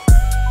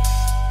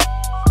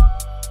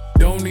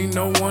don't need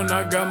no one,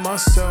 I got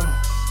myself.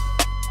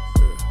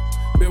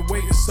 Yeah. Been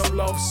waiting so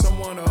long for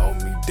someone to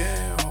hold me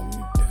down, hold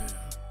me down.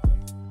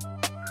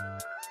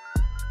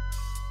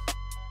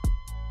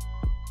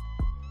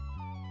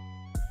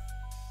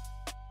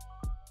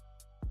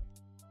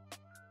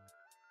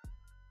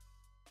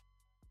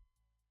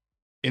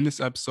 In this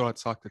episode, I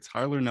talked to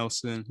Tyler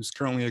Nelson, who's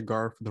currently a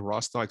guard for the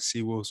Rostock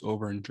Seawolves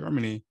over in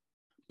Germany,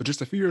 but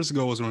just a few years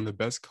ago was one of the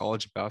best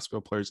college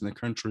basketball players in the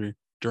country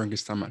during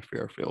his time at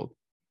Fairfield.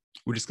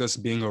 We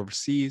discussed being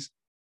overseas,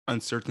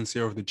 uncertainty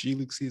over the G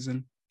League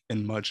season,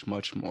 and much,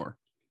 much more.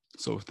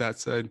 So with that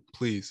said,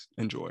 please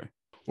enjoy.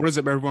 What is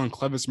up, everyone?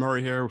 Clevis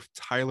Murray here with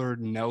Tyler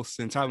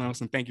Nelson. Tyler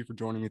Nelson, thank you for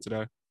joining me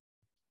today.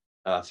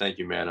 Thank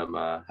you, man.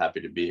 I'm happy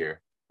to be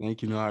here.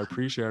 Thank you. No, I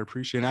appreciate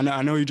it.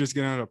 I know you're just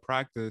getting out of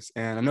practice,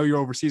 and I know you're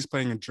overseas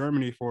playing in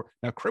Germany for,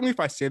 now correct me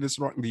if I say this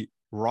wrong, the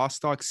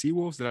Rostock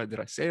Seawolves. Did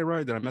I say it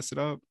right? Did I mess it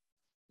up?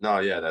 No,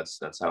 yeah,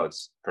 that's how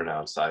it's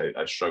pronounced. I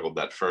struggled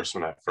that first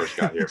when I first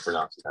got here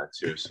pronouncing that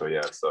too. So yeah,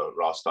 it's the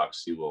Rostock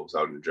Seawolves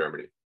out in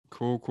Germany.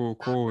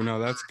 Cool. No,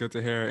 that's good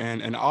to hear.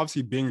 And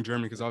obviously being in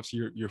Germany, because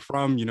obviously you're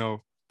from,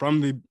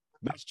 from the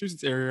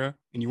Massachusetts area,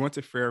 and you went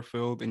to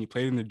Fairfield and you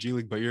played in the G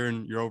League, but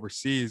you're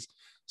overseas.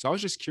 So I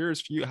was just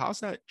curious for you, how's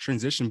that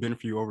transition been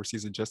for you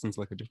overseas, adjusting to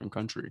like a different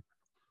country?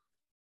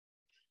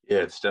 Yeah,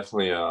 it's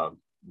definitely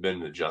been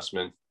an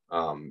adjustment.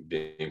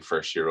 Being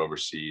first year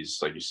overseas,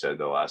 like you said,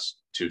 the last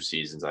 2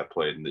 seasons I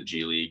played in the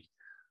G League.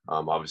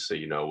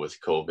 Obviously, with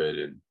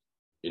COVID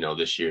and,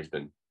 this year's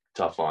been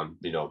tough on,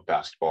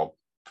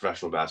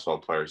 professional basketball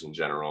players in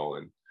general,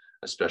 and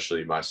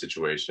especially my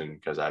situation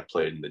because I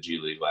played in the G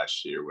League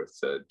last year with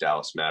the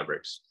Dallas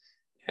Mavericks.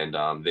 And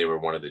they were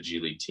one of the G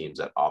League teams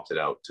that opted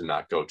out to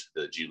not go to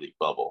the G League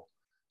bubble.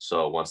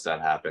 So once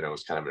that happened, it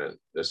was kind of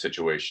a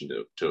situation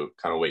to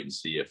kind of wait and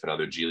see if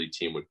another G League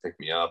team would pick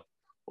me up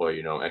or,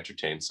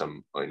 entertain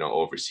some,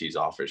 overseas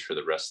offers for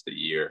the rest of the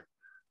year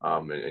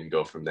and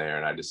go from there.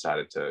 And I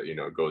decided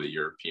to, go the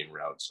European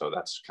route. So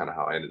that's kind of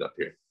how I ended up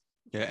here.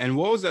 Yeah. And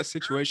what was that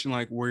situation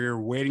like where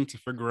you're waiting to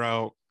figure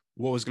out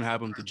what was going to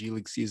happen with the G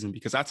League season?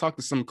 Because I talked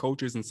to some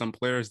coaches and some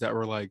players that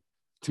were like,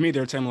 to me,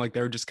 they're telling me like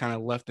they were just kind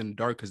of left in the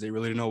dark because they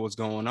really didn't know what's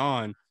going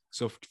on.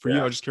 So for you,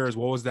 I was just curious,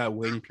 what was that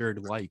waiting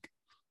period like?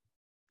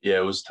 Yeah,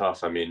 it was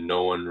tough. I mean,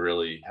 no one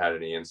really had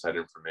any inside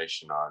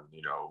information on,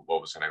 what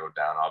was going to go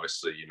down.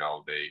 Obviously,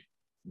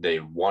 they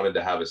wanted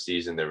to have a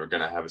season. They were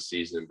going to have a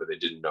season, but they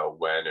didn't know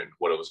when and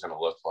what it was going to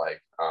look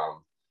like.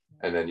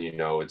 And then,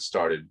 it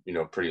started,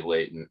 pretty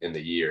late in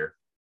the year.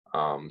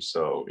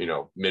 So,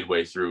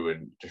 midway through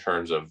in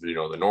terms of,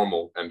 the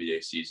normal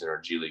NBA season or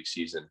G League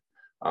season.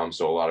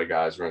 So a lot of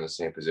guys were in the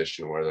same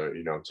position, whether,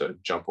 to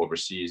jump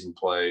overseas and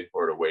play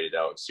or to wait it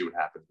out and see what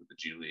happens with the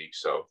G League.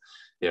 So,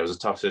 yeah, it was a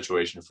tough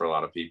situation for a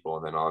lot of people.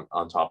 And then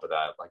on top of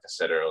that, like I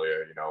said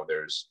earlier,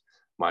 there's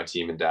my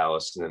team in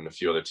Dallas and then a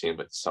few other teams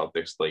like the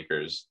Celtics,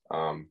 Lakers,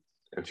 and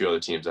a few other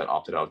teams that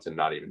opted out to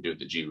not even do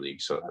the G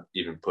League. So that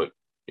even put,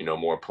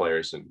 more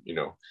players and,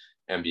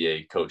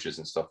 NBA coaches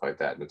and stuff like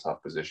that in a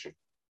tough position.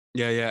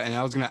 Yeah. And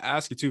I was going to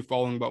ask you too,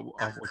 following about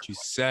what you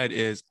said,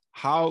 is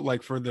how,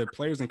 like for the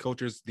players and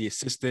coaches, the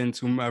assistants,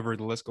 whomever,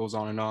 the list goes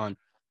on,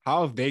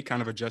 how have they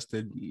kind of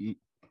adjusted,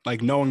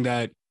 like knowing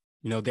that,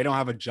 they don't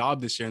have a job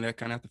this year and they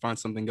kind of have to find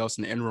something else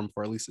in the interim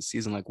for at least a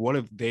season? Like what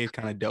have they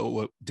kind of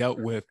dealt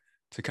with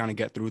to kind of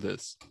get through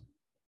this?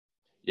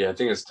 Yeah, I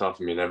think it's tough.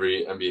 I mean,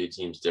 every NBA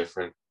team's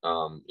different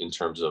in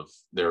terms of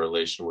their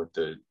relation with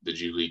the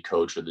G League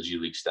coach or the G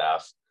League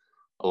staff.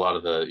 A lot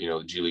of the,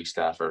 G League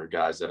staff are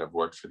guys that have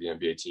worked for the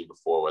NBA team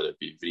before, whether it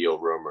be video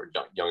room or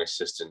young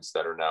assistants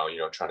that are now,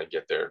 trying to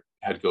get their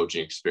head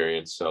coaching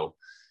experience. So,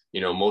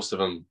 most of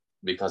them,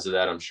 because of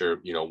that, I'm sure,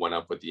 went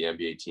up with the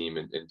NBA team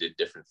and did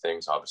different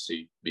things,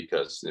 obviously,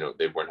 because,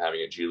 they weren't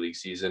having a G League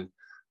season.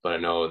 But I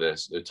know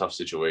there's a tough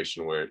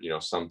situation where,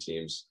 some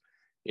teams,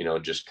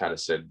 just kind of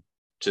said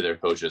to their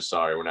coaches,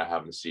 sorry, we're not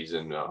having a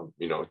season,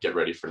 get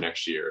ready for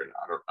next year. And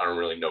I don't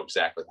really know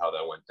exactly how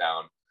that went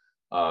down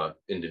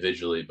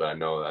individually, but I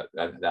know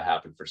that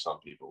happened for some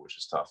people, which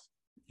is tough.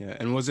 Yeah.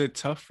 And was it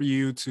tough for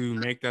you to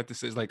make that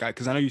decision? Like,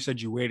 because I know you said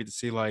you waited to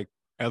see like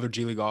other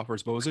G League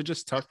offers, but was it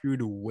just tough for you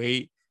to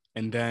wait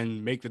and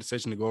then make the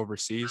decision to go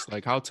overseas?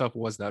 Like, how tough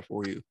was that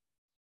for you?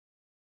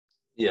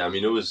 Yeah, I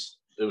mean, it was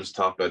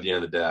tough. But at the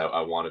end of the day,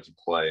 I wanted to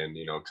play, and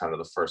kind of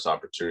the first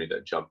opportunity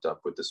that jumped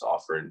up with this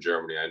offer in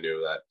Germany, I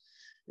knew that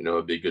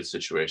it'd be a good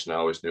situation. I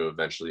always knew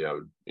eventually I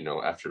would,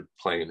 after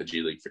playing in the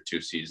G League for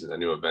 2 seasons, I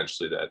knew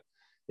eventually that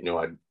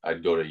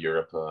I'd go to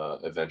Europe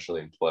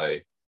eventually and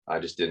play. I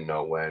just didn't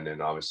know when. And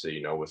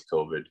obviously, with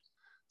COVID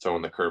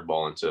throwing the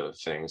curveball into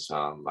things,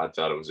 I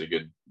thought it was a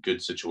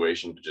good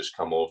situation to just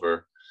come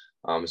over,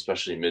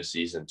 especially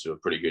mid-season, to a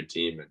pretty good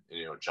team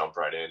and jump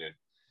right in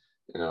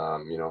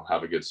and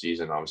have a good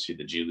season. Obviously,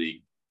 the G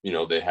League,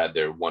 they had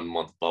their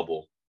 1-month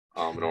bubble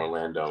in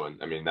Orlando.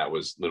 And I mean, that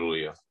was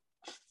literally a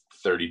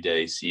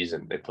 30-day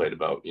season. They played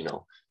about,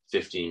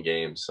 15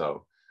 games.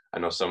 So I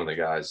know some of the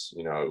guys,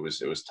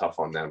 it was tough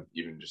on them,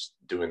 even just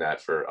doing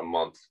that for a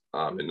month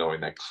and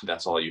knowing that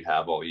that's all you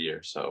have all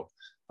year. So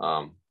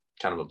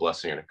kind of a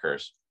blessing and a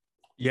curse.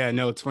 Yeah,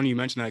 no, it's funny you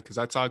mentioned that because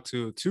I talked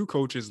to two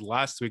coaches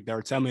last week that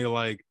were telling me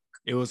like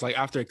it was like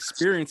after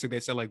experiencing, they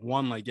said like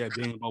one, like, yeah,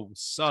 being in the bubble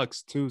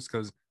sucks too,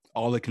 because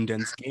all the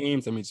condensed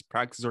games, I mean,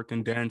 practices are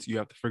condensed. You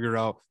have to figure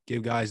out,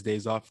 give guys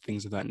days off,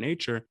 things of that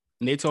nature.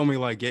 And they told me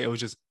like, yeah, it was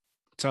just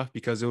tough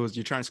because it was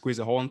you're trying to squeeze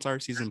a whole entire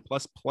season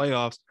plus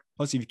playoffs.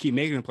 Plus, if you keep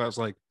making the playoffs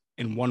like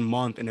in 1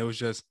 month, and it was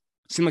just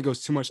it seemed like it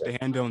was too much to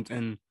handle.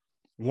 And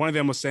one of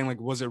them was saying like,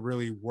 was it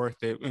really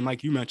worth it? And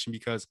like you mentioned,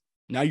 because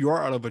now you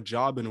are out of a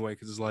job in a way,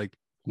 because it's like,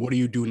 what do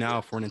you do now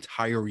for an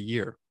entire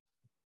year?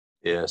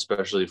 Yeah,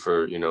 especially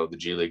for, the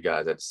G League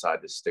guys that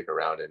decide to stick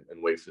around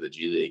and wait for the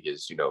G League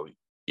is,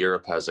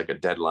 Europe has like a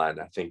deadline.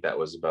 I think that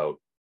was about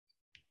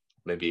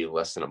maybe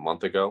less than a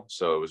month ago.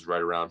 So it was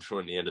right around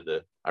from the end of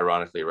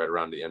ironically, right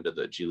around the end of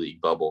the G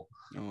League bubble,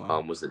 Oh,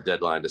 wow. was the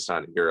deadline to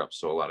sign in Europe.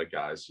 So a lot of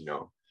guys,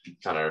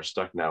 kind of are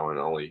stuck now and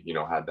only,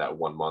 had that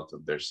 1 month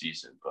of their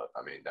season. But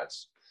I mean,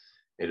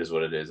 it is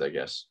what it is, I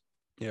guess.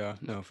 Yeah,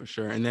 no, for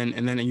sure. And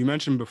then you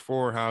mentioned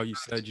before how you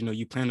said,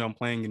 you planned on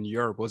playing in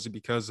Europe. Was it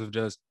because of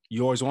just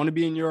you always want to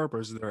be in Europe, or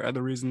is there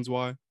other reasons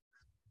why?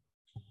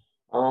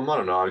 I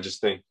don't know. I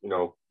just think,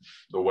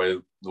 the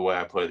way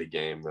I play the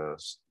game,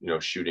 the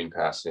shooting,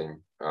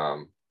 passing,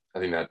 I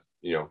think that,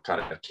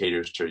 kind of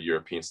caters to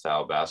European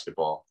style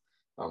basketball.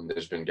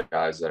 There's been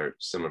guys that are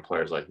similar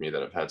players like me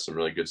that have had some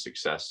really good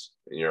success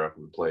in Europe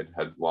and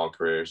had long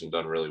careers and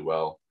done really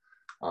well.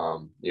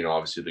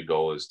 Obviously the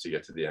goal is to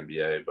get to the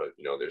NBA, but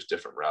there's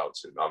different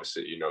routes, and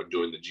obviously,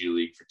 doing the G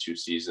League for 2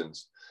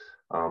 seasons,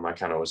 I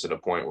kind of was at a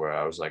point where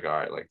I was like, all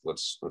right, like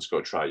let's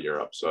go try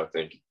Europe. So I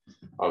think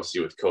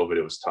obviously with COVID,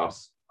 it was tough.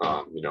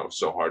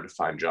 So hard to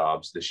find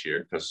jobs this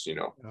year because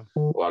Yeah. a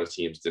lot of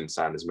teams didn't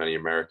sign as many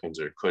Americans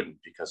or couldn't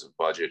because of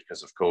budget,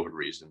 because of COVID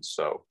reasons.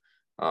 So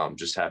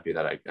just happy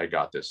that I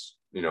got this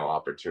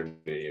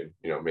opportunity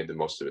and made the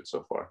most of it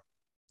so far.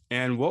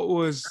 And what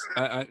was,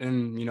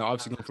 and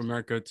obviously going from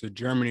America to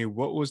Germany,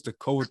 what was the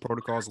COVID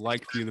protocols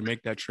like for you to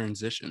make that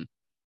transition?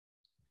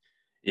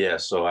 Yeah,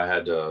 so I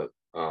had to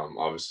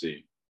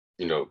obviously,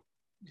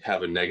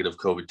 have a negative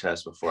COVID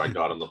test before I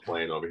got on the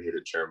plane over here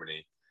to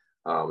Germany.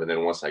 And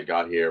then once I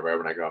got here, right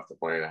when I got off the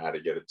plane, I had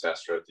to get a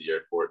test right at the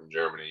airport in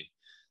Germany.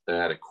 Then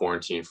I had to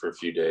quarantine for a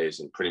few days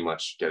and pretty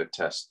much get a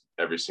test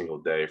every single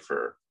day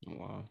for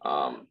Oh,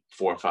 wow.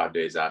 4 or 5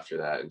 days after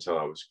that until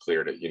I was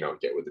clear to,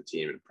 get with the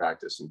team and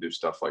practice and do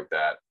stuff like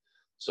that.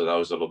 So that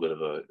was a little bit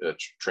of a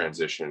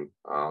transition.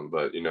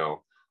 But,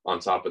 on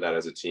top of that,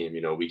 as a team,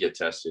 we get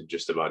tested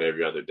just about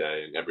every other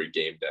day and every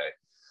game day,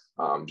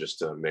 just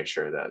to make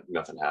sure that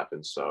nothing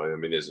happens. So, I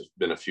mean, there's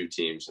been a few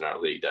teams in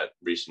our league that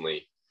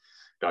recently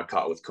got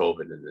caught with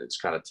COVID, and it's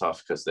kind of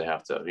tough because they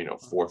have to,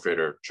 forfeit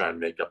or try and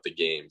make up the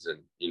games in,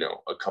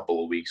 a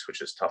couple of weeks,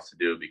 which is tough to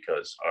do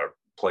because our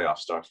playoffs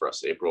start for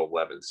us April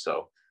 11th.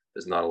 So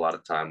there's not a lot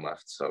of time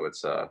left. So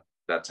it's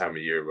that time of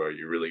year where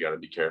you really got to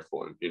be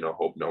careful and,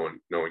 hope no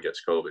one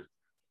gets COVID.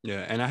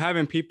 Yeah, and I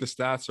haven't peeped the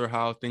stats or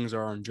how things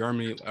are in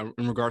Germany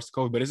in regards to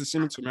COVID, but is it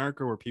similar to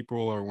America where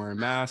people are wearing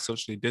masks,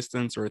 socially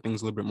distanced, or are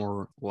things a little bit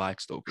more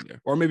relaxed over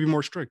there, or maybe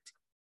more strict?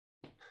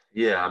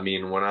 Yeah, I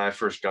mean, when I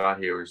first got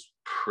here, it was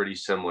pretty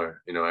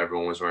similar.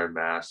 Everyone was wearing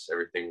masks.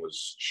 Everything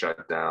was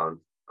shut down.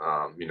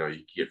 You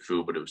could get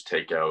food, but it was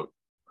takeout.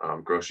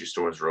 Grocery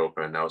stores were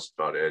open. That was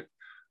about it.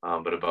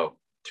 But about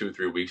 2 or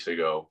 3 weeks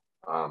ago,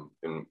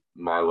 in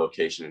my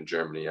location in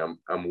Germany,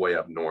 I'm way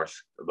up north,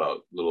 about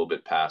a little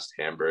bit past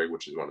Hamburg,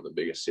 which is one of the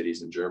biggest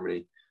cities in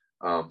Germany.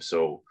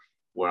 So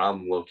where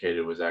I'm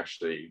located was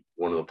actually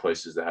one of the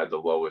places that had the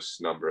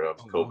lowest number of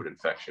Oh, wow. COVID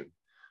infection.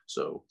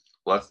 So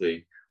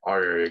luckily,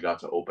 our area got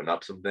to open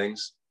up some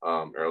things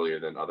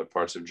earlier than other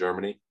parts of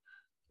Germany.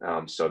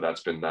 So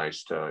that's been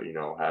nice to,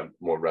 have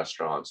more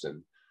restaurants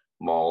and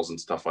malls and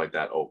stuff like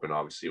that open,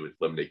 obviously with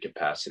limited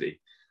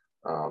capacity.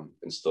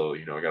 And still,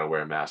 I got to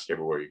wear a mask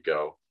everywhere you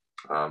go.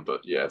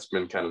 But yeah, it's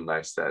been kind of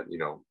nice that,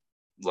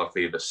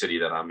 luckily the city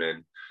that I'm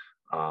in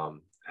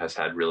has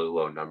had really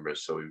low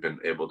numbers. So we've been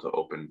able to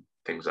open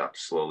things up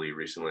slowly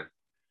recently.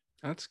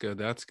 That's good.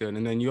 That's good.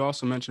 And then you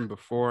also mentioned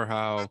before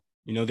how,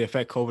 the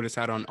effect COVID has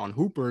had on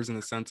hoopers in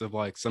the sense of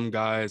like some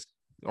guys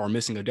are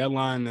missing a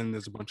deadline, then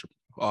there's a bunch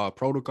of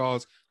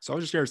protocols. So I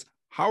was just curious,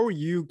 how are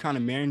you kind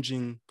of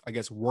managing, I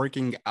guess,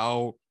 working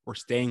out or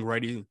staying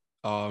ready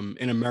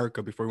in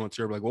America before you went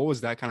to Europe? Like, what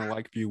was that kind of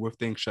like for you with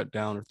things shut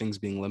down or things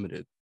being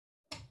limited?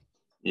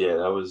 Yeah,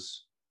 that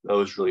was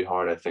really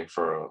hard, I think,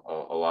 for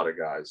a lot of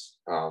guys,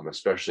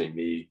 especially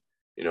me.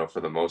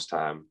 For the most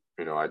time,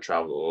 I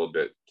traveled a little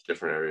bit to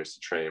different areas to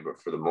train, but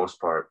for the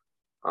most part,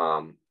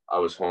 I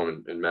was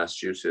home in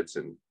Massachusetts,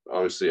 and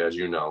obviously, as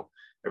you know,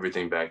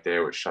 everything back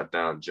there was shut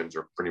down. Gyms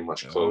were pretty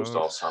much closed Uh,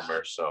 all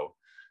summer, so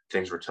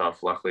things were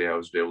tough. Luckily, I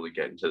was able to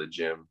get into the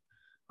gym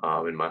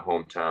in my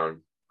hometown,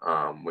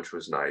 which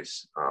was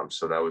nice.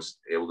 So that was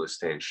able to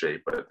stay in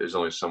shape. But there's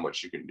only so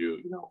much you can do,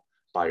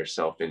 by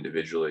yourself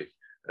individually.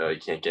 You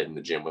can't get in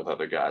the gym with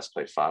other guys,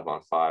 play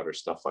 5-on-5 or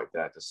stuff like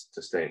that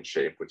to stay in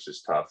shape, which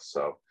is tough.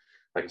 So,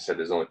 like I said,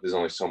 there's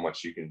only so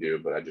much you can do,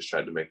 but I just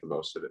tried to make the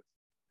most of it.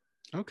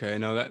 Okay,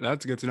 no,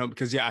 that's good to know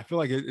because yeah, I feel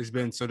like it's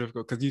been so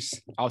difficult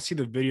because I'll see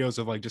the videos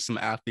of like just some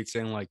athletes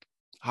saying like,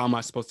 how am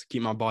I supposed to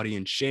keep my body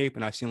in shape?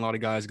 And I've seen a lot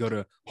of guys go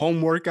to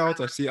home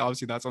workouts. I see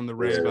obviously that's on the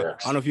ring, Yeah, but yeah.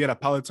 I don't know if you had a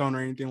Peloton or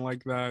anything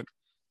like that.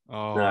 No,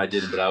 I Um,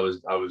 didn't, but I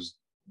was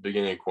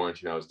beginning of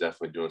quarantine. I was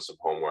definitely doing some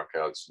home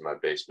workouts in my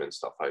basement,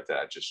 stuff like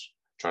that. Just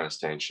trying to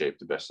stay in shape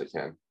the best I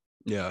can.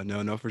 yeah,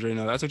 no, for sure.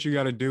 No, that's what you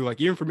got to do.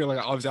 Like even for me, like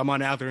obviously I'm not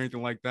an athlete or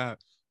anything like that,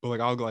 but like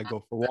I'll go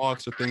for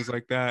walks or things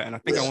like that. And I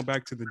think I Yeah, went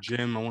back to the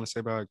gym. I want to say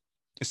about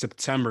in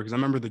September because I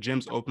remember the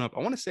gyms open up.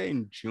 I want to say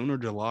in June or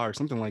July or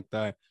something like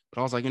that.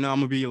 But I was like, I'm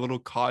gonna be a little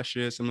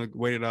cautious. I'm gonna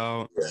wait it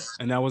out. yeah,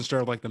 And that wasn't sure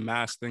of like the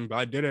mask thing, but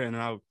I did it, and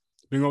I've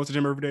been going to the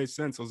gym every day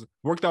since. So it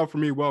worked out for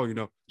me well.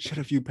 Shed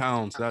a few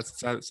pounds. So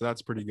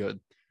that's pretty good.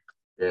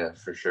 yeah,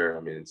 for sure.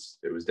 I mean,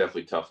 it was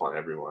definitely tough on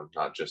everyone,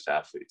 not just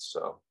athletes.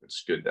 So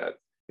it's good that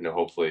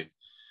hopefully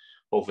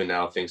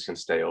now things can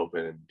stay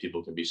open and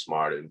people can be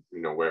smart and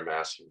wear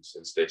masks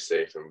and stay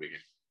safe, and we can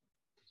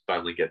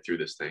finally get through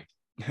this thing.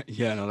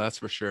 Yeah, no, that's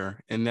for sure.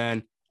 And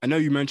then I know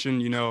you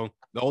mentioned,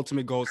 the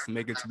ultimate goal is to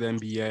make it to the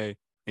NBA.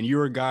 And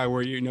you're a guy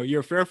where you're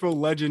a Fairfield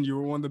legend. You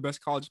were one of the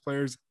best college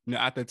players,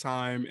 at the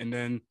time. And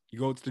then you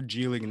go to the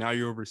G League and now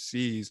you're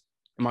overseas.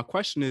 And my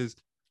question is,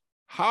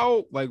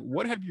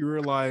 what have you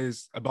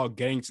realized about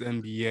getting to the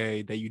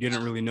NBA that you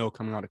didn't really know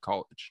coming out of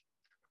college?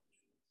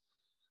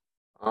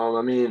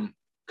 I mean,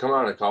 coming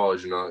out of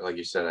college, like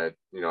you said,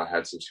 I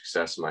had some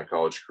success in my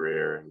college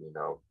career and,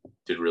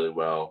 did really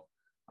well.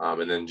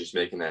 And then just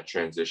making that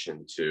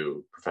transition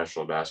to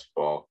professional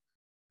basketball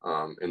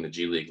in the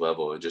G League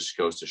level, it just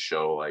goes to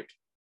show like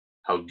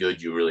how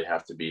good you really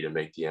have to be to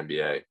make the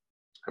NBA.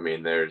 I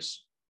mean,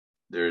 there's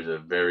a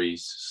very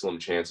slim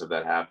chance of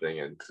that happening,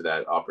 and for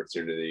that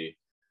opportunity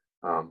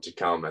to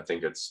come, I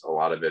think it's a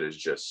lot of it is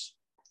just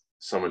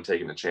someone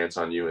taking a chance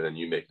on you and then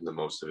you making the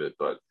most of it.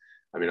 But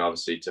I mean,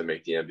 obviously, to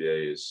make the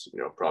NBA is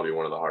probably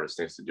one of the hardest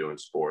things to do in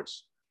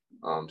sports.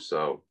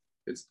 So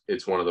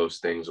it's one of those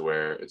things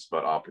where it's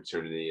about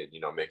opportunity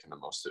and making the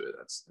most of it.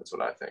 That's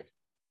what I think.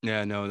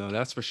 Yeah, no,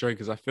 that's for sure.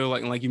 Because I feel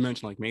like you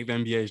mentioned, like make the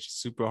NBA is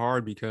just super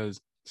hard because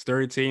it's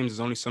 30 teams. There's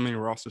only so many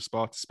roster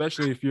spots,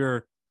 especially if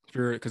you're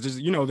because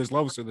there's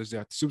levels. So there's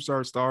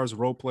superstar stars,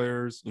 role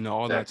players,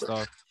 all that Exactly.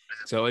 stuff.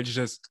 So it's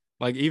just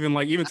like even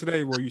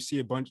today where you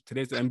see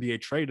today's the NBA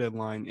trade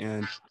deadline,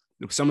 and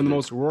some of the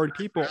most Mm-hmm. rewarded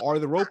people are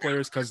the role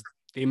players because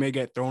they may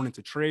get thrown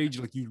into trades.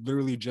 Like you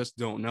literally just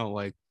don't know.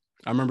 Like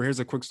I remember, here's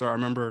a quick story. I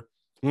remember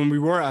when we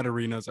were at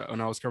arenas when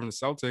I was covering the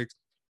Celtics.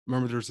 I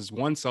remember there's this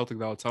one Celtic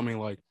that would tell me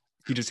like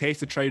he just hates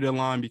the trade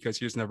deadline because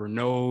he just never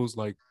knows.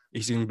 Like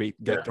he's going to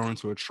get Yeah. thrown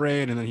into a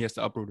trade and then he has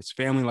to uproot his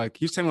family. Like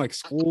he's telling like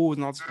schools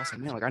and all this. I was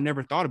like, man, like I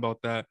never thought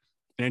about that.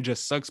 And it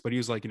just sucks. But he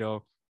was like,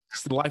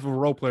 it's the life of a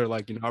role player.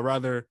 Like, I'd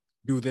rather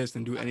do this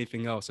than do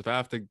anything else. If I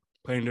have to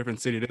play in a different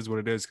city, it is what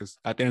it is. Because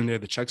at the end of the day,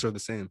 the checks are the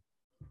same.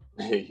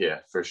 Yeah,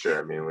 for sure.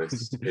 I mean,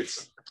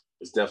 it's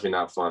definitely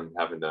not fun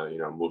having to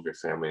move your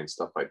family and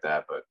stuff like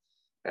that. But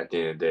at the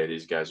end of the day,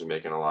 these guys are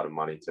making a lot of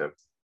money to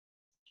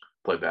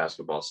play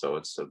basketball, so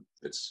it's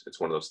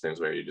one of those things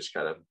where you just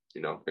gotta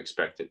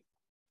expect it.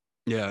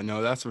 Yeah,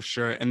 no, that's for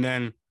sure. And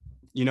then,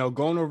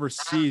 going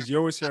overseas, you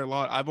always hear a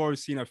lot. I've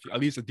always seen at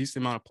least a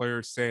decent amount of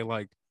players say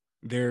like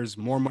there's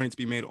more money to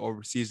be made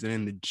overseas than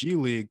in the G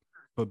League,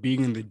 but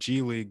being in the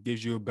G League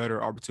gives you a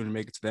better opportunity to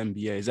make it to the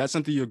NBA. Is that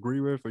something you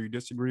agree with or you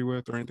disagree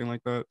with or anything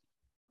like that?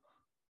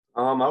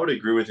 I would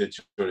agree with it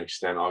to an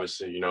extent.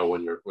 Obviously,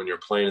 when you're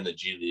playing in the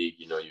G League,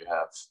 you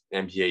have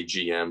NBA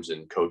GMs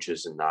and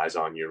coaches and eyes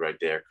on you right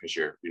there because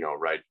you're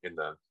right in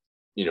the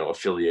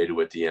affiliated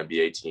with the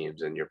NBA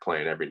teams and you're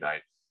playing every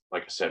night.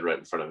 Like I said, right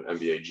in front of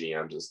NBA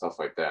GMs and stuff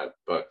like that.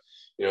 But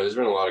there's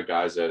been a lot of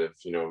guys that have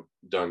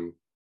done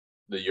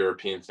the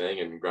European thing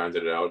and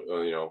grinded it out,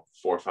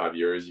 4 or 5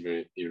 years,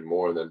 even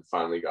more, and then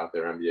finally got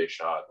their NBA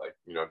shot. Like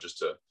just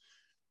to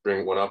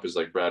bring one up is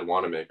like Brad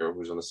Wanamaker,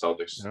 who's on the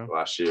Celtics Yeah.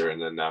 last year,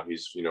 and then now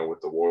he's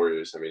with the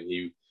Warriors. I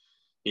mean,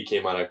 he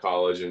came out of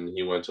college and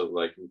he went to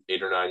like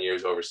 8 or 9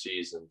 years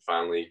overseas, and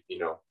finally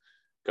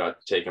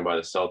got taken by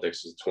the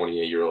Celtics as a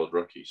 28-year-old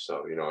rookie.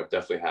 So it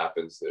definitely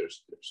happens.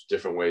 There's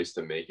different ways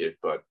to make it,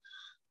 but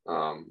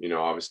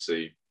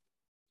obviously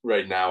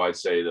right now I'd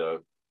say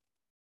the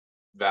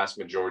vast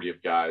majority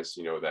of guys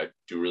that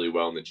do really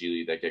well in the G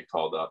League that get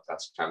called up,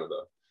 that's kind of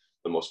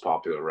the most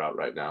popular route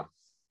right now.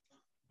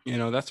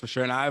 That's for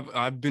sure. And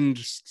I've been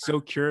just so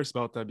curious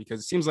about that because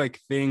it seems like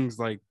things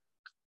like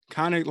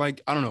kind of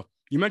like I don't know.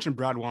 You mentioned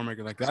Brad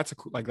Wanamaker, like that's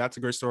a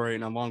great story,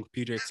 and along with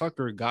PJ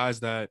Tucker,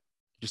 guys that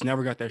just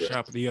never got that Yeah.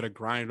 shot, but they got to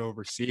grind it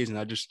overseas, and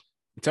it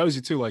tells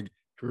you too, like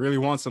if you really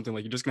want something,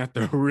 like you're just gonna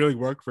have to really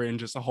work for it and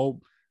just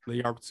hope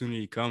the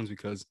opportunity comes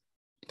because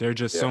there are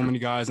just so Yeah. many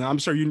guys, and I'm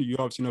sure you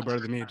obviously know better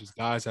than me, just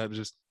guys that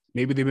just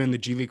maybe they've been in the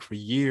G League for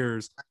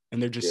years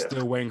and they're just Yeah.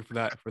 still waiting for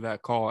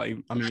that call. I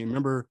mean,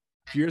 remember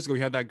a few years ago, we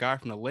had that guy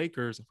from the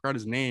Lakers. I forgot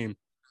his name,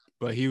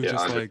 but he was Yeah.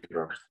 just Andre like,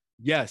 Drummond.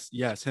 yes,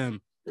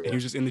 him. And he Yeah.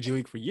 was just in the G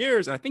League for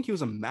years. And I think he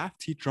was a math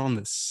teacher on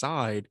the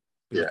side,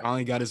 but he Yeah.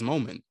 finally got his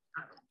moment.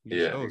 He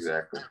Yeah. shows.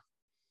 Exactly.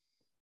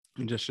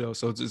 and just show.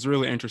 So it's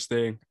really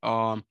interesting.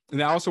 And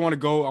I want to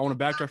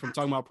backtrack from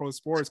talking about pro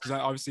sports because I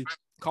obviously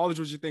college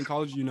was your thing.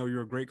 College,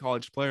 you're a great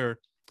college player.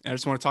 And I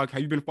just want to talk,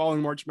 have you been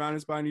following March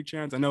Madness by any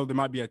chance? I know there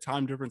might be a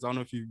time difference. I don't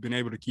know if you've been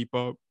able to keep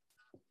up.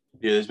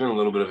 Yeah, there's been a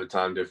little bit of a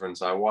time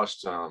difference. I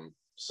watched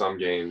some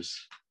games,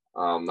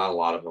 not a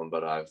lot of them,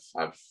 but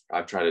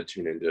I've tried to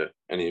tune into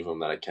any of them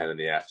that I can in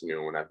the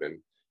afternoon when I've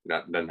been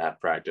didn't have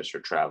practice or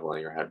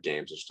traveling or have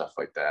games or stuff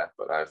like that.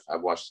 But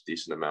I've watched a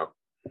decent amount.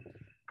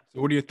 So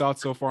what are your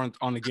thoughts so far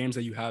on the games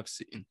that you have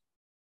seen?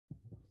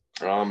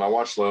 I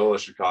watched Loyola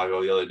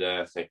Chicago the other day.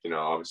 I think,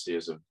 obviously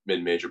as a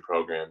mid-major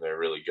program, they're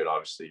really good.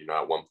 Obviously,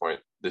 at one point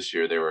this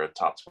year, they were a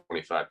top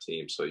 25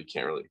 team, so you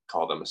can't really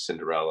call them a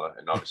Cinderella.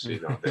 And obviously,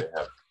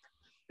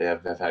 they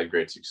have had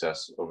great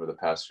success over the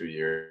past few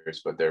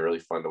years, but they're really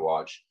fun to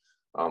watch.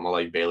 I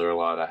like Baylor a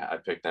lot. I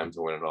picked them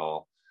to win it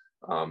all.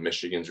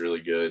 Michigan's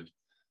really good.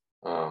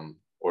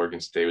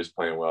 Oregon State was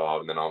playing well.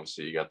 And then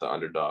obviously you got the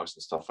underdogs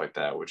and stuff like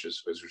that, which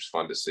is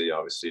fun to see.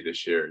 Obviously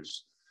this year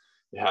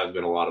it has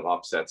been a lot of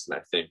upsets. And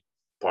I think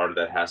part of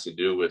that has to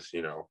do with,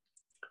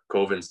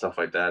 COVID and stuff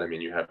like that. I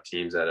mean, you have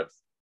teams that have,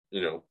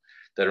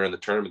 that are in the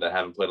tournament that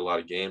haven't played a lot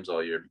of games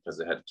all year because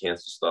they had to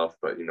cancel stuff.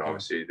 But,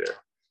 obviously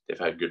they've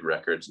had good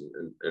records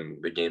in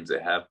the games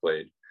they have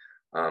played.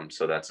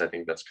 So I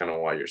think that's kind of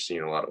why you're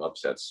seeing a lot of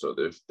upsets. So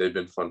they've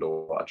been fun to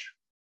watch.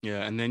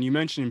 Yeah, and then you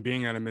mentioned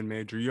being at a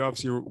mid-major. You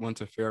obviously went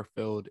to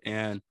Fairfield,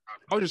 and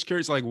I was just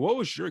curious, like, what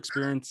was your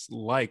experience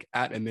like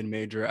at a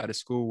mid-major at a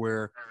school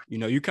where,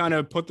 you kind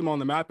of put them on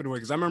the map in a way?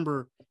 Because I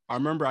remember,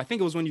 I think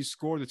it was when you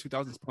scored the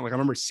 2000 point. Like, I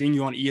remember seeing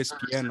you on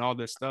ESPN and all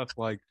this stuff.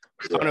 Like,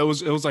 I don't know,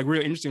 it was like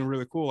really interesting and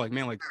really cool. Like,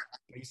 man, like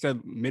you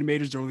said,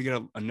 mid-majors don't really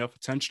get enough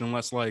attention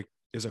unless like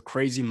there's a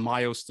crazy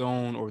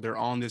milestone or they're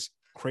on this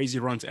crazy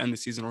run to end the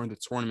season or in the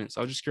tournament. So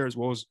I was just curious,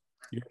 what was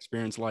your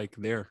experience like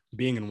there,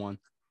 being in one?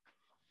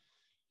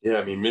 Yeah,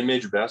 I mean,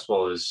 mid-major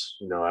basketball is,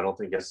 I don't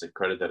think gets the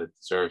credit that it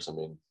deserves. I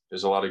mean,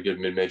 there's a lot of good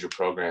mid-major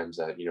programs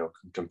that, can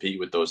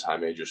compete with those high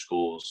major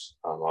schools.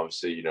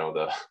 Obviously,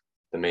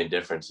 the main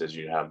difference is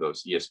you have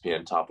those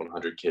ESPN top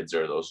 100 kids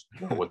or those,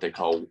 what they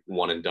call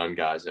one and done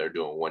guys that are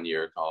doing 1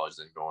 year of college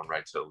and going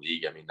right to the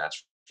league. I mean,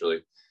 that's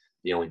really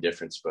the only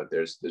difference, but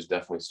there's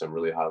definitely some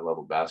really high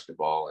level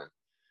basketball.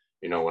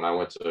 And, when I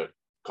went to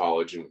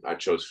college and I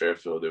chose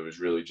Fairfield, it was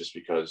really just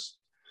because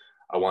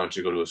I wanted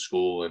to go to a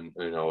school and,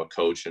 a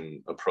coach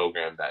and a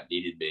program that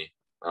needed me.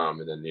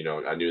 And then,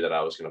 I knew that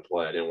I was going to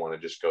play. I didn't want to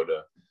just go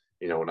to,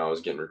 when I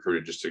was getting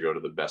recruited, just to go to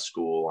the best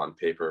school on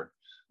paper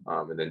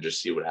and then just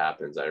see what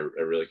happens. I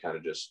really kind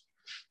of just,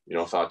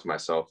 thought to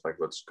myself, like,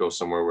 let's go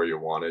somewhere where you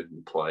wanted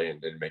and play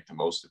and make the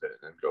most of it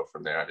and go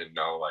from there. I didn't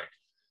know, like,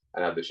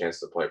 I'd have the chance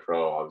to play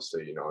pro.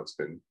 Obviously, it's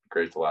been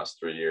great the last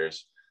 3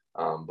 years.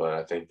 But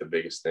I think the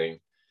biggest thing,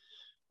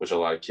 which a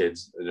lot of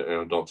kids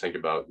don't think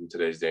about in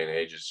today's day and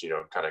age, is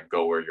kind of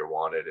go where you're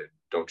wanted and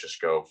don't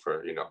just go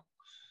for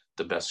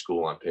the best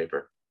school on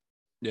paper.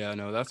 Yeah,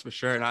 no, that's for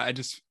sure. And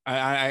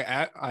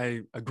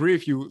I agree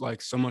with you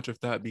like so much of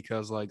that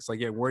because like it's like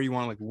where you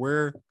want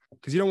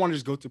because you don't want to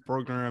just go to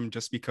program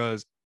just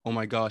because oh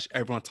my gosh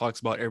everyone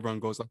talks about it, everyone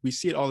goes like we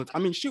see it all the time.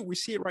 I mean shoot, we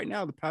see it right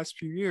now the past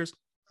few years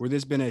where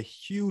there's been a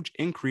huge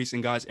increase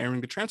in guys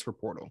entering the transfer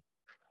portal.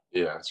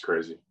 Yeah, it's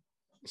crazy.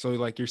 So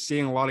like you're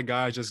seeing a lot of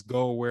guys just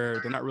go where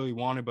they're not really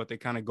wanted, but they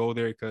kind of go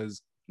there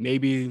because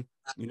maybe,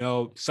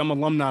 some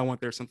alumni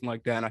went there, something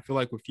like that. And I feel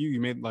like with you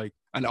made like,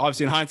 and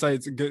obviously in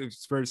hindsight,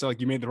 it's fair to say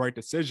like you made the right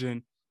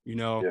decision,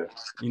 Yeah.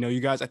 You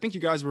guys, I think you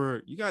guys,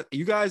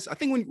 I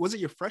think when, was it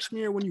your freshman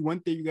year when you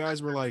went there, you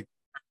guys were like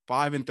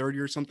 5-30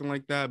 or something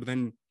like that, but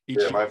then each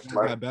year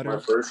got better.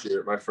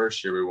 My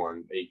first year we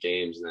won 8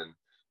 games. And then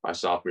my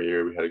sophomore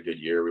year, we had a good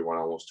year. We won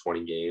almost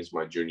 20 games.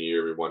 My junior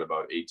year, we won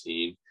about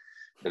 18.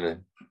 And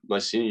then my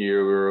senior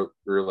year,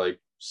 we were like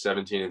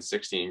 17 and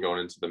 16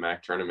 going into the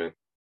MAC tournament,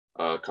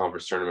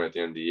 conference tournament at the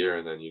end of the year.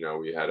 And then,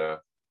 we had a,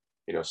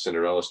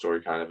 Cinderella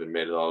story kind of and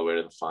made it all the way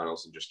to the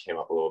finals and just came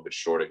up a little bit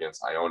short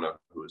against Iona,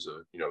 who was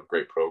a,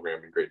 great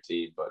program and great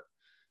team. But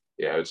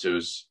yeah, it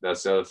was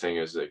that's the other thing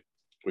is that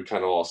we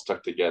kind of all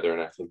stuck together.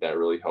 And I think that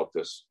really helped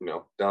us,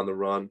 down the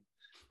run.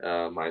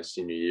 My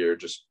senior year,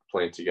 just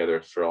playing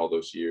together for all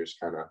those years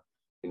kind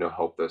of,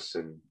 helped us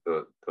in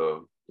the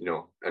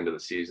end of the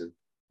season.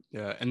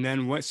 Yeah. And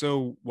then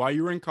so while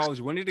you were in college,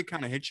 when did it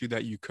kind of hit you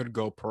that you could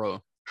go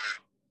pro?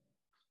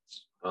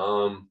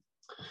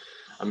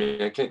 I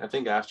mean, I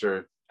think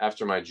after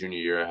my junior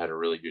year, I had a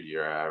really good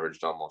year. I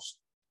averaged almost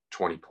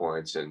 20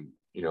 points and,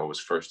 was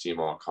first team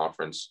all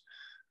conference.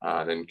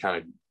 Then kind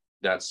of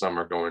that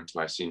summer going into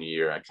my senior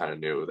year, I kind of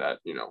knew that,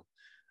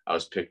 I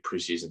was picked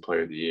preseason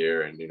player of the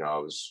year and, I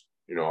was,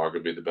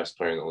 arguably the best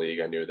player in the league.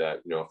 I knew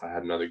that, if I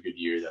had another good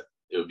year that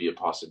it would be a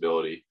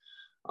possibility.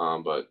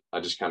 But I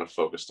just kind of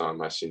focused on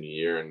my senior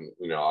year and,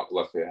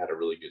 luckily I had a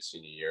really good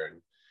senior year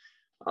and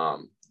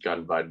got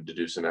invited to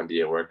do some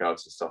NBA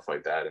workouts and stuff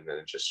like that. And then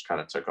it just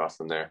kind of took off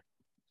from there.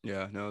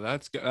 Yeah, no,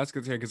 that's good. That's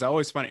good to hear because I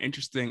always find it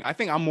interesting. I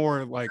think I'm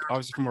more like,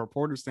 obviously from a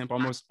reporter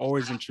standpoint, I'm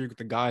always intrigued with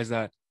the guys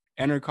that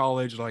enter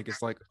college. Like,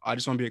 it's like, I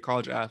just want to be a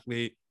college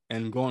athlete.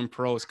 and going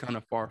pro is kind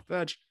of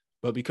far-fetched.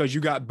 But because you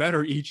got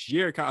better each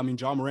year, I mean,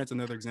 John Morant's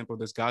another example of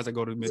this. Guys that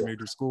go to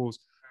mid-major schools,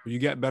 where you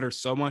get better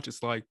so much,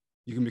 it's like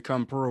you can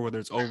become pro, whether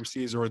it's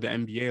overseas or the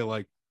NBA.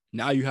 Like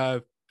now you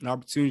have an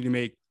opportunity to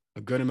make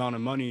a good amount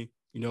of money,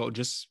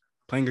 just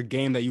playing a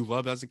game that you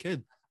love as a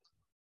kid.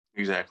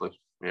 Exactly.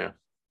 Yeah.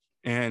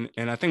 And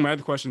I think my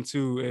other question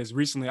too is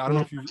recently, I don't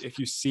know if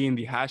you've seen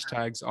the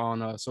hashtags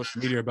on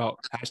social media about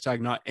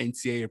hashtag not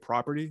NCAA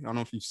property. I don't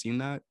know if you've seen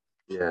that.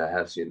 Yeah, I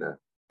have seen that.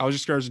 I was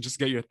just curious to just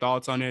get your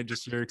thoughts on it,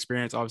 just your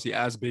experience, obviously,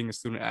 as being a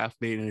student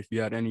athlete, and if you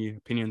had any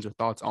opinions or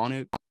thoughts on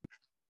it.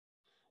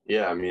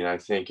 Yeah, I mean, I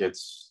think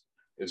it's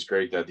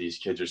great that these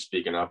kids are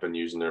speaking up and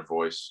using their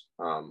voice.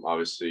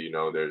 Obviously,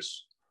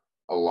 there's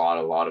a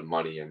lot of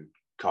money in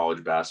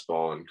college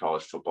basketball and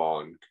college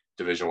football and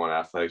Division I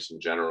athletics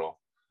in general,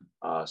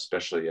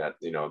 especially at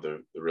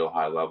the real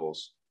high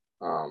levels.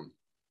 I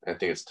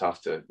think it's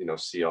tough to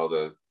see all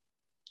the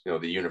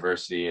the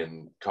university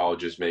and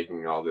colleges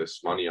making all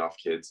this money off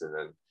kids, and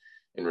then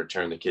in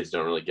return the kids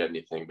don't really get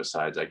anything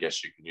besides, I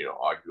guess you can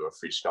argue, a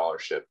free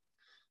scholarship.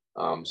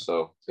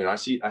 So I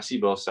see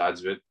both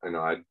sides of it.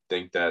 I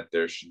think that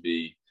there should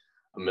be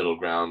a middle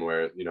ground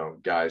where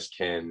guys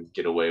can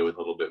get away with a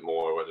little bit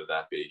more, whether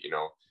that be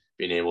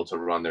being able to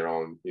run their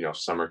own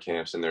summer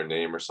camps in their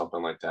name or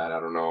something like that. I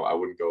don't know. I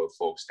wouldn't go the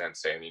full extent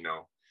saying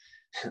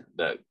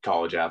that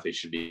college athletes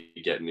should be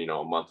getting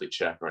a monthly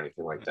check or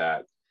anything like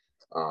that.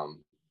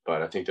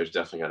 But I think there's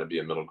definitely got to be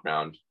a middle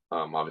ground.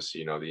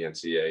 Obviously, the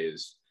NCAA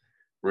is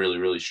really,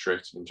 really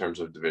strict in terms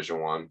of Division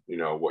I,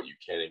 what you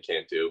can and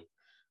can't do.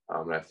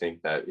 And I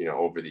think that,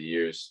 over the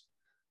years,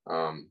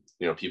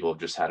 people have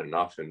just had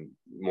enough, and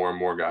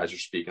more guys are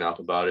speaking up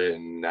about it.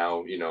 And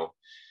now,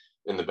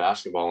 in the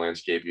basketball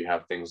landscape, you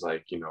have things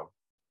like,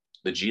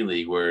 the G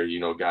League, where,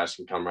 guys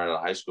can come right out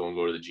of high school and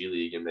go to the G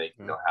League and make,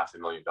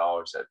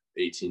 $500,000 at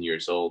 18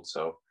 years old.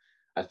 So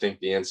I think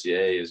the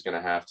NCAA is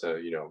going to have to,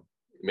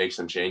 make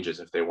some changes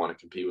if they want to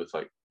compete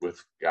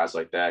with guys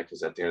like that.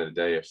 Because at the end of the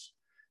day, if,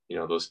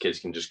 those kids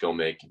can just go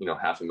make,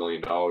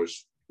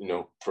 $500,000,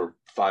 for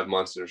 5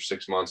 months or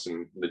 6 months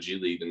in the G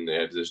League, and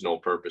there's no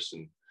purpose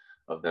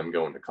of them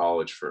going to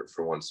college for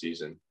one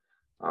season.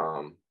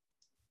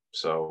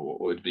 So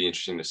it would be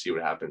interesting to see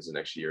what happens the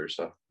next year or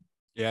so.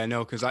 Yeah, I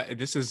know, because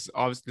this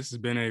has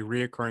been a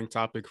reoccurring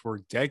topic for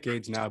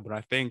decades now, but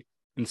I think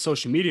in the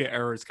social media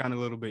era, it's kind of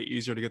a little bit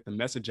easier to get the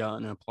message out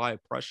and apply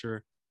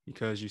pressure,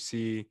 because you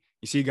see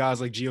guys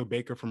like Geo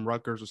Baker from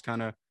Rutgers was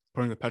kind of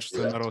putting the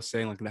petrol to the metal,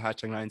 saying like the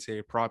hashtag not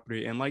NCAA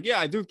property. And like, yeah,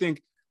 I do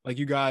think like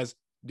you guys,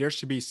 there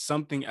should be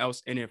something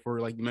else in it for,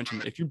 like you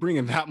mentioned, if you bring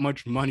in that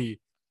much money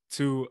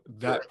to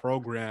that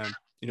program,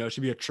 it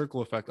should be a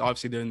trickle effect.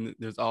 Obviously, then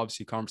there's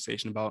obviously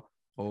conversation about,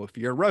 oh, if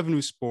you're a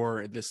revenue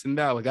sport, this and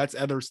that, like that's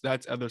other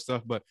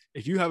stuff. But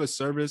if you have a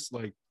service,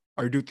 like,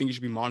 I do think you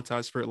should be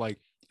monetized for it. Like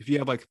if you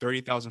have like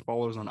 30,000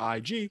 followers on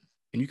IG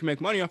and you can make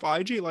money off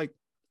IG, like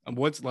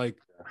what's like,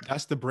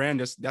 that's the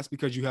brand. That's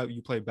because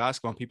you play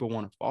basketball and people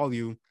want to follow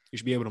you. You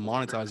should be able to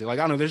monetize it. Like,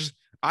 I don't know,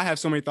 I have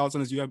so many thoughts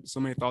on this. You have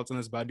so many thoughts on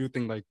this, but I do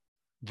think like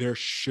there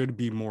should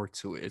be more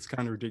to it. It's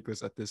kind of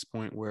ridiculous at this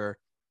point where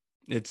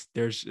it's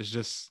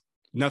just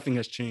nothing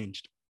has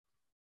changed.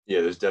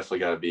 Yeah, there's definitely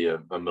got to be a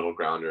middle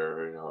ground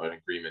or an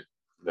agreement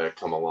that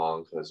come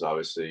along, because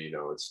obviously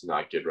it's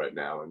not good right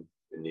now and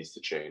it needs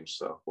to change.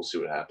 So we'll see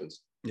what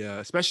happens. Yeah,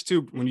 especially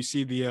too when you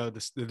see the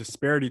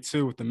disparity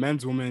too with the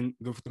men's tournament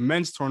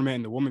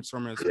and the women's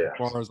tournament, as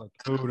far as like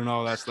food and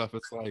all that stuff.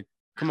 It's like,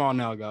 come on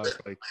now, guys,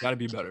 like gotta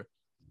be better.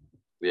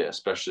 Yeah,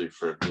 especially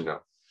for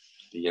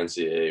the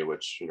NCAA,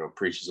 which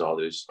preaches all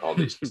these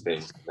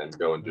things, and then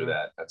go and do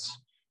that. That's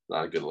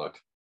not a good look.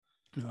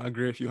 No, I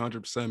agree with you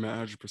 100%,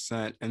 man,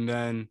 100%.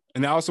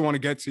 And I also want to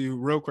get to you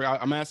real quick.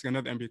 I'm asking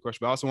another NBA question,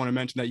 but I also want to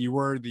mention that you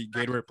were the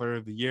Gatorade Player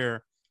of the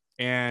Year.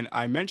 And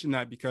I mentioned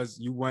that because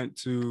you went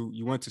to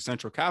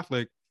Central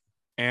Catholic,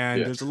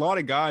 and there's a lot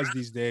of guys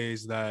these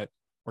days that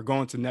are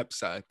going to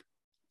NEPSAC.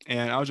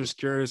 And I was just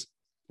curious,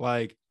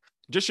 like,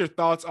 just your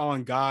thoughts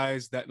on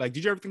guys that, like,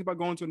 did you ever think about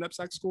going to a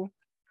NEPSAC school?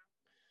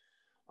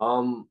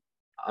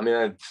 I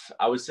mean,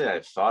 I would say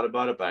I thought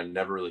about it, but I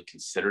never really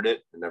considered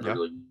it. I never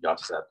really got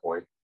to that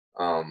point.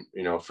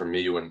 For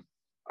me, when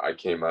I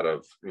came out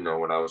of,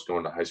 when I was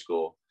going to high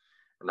school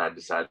and I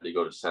decided to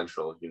go to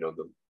Central,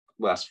 the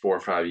last 4 or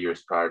 5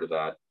 years prior to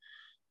that,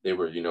 they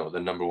were, the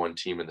number one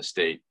team in the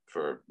state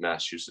for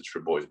Massachusetts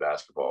for boys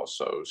basketball.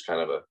 So it was kind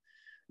of a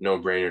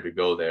no-brainer to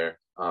go there.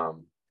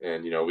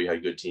 And we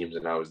had good teams,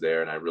 and I was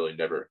there, and I really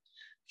never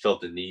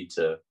felt the need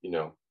to,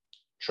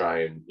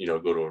 try and,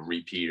 go to a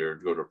repeat or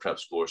go to a prep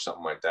school or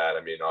something like that.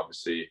 I mean,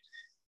 obviously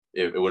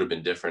it would have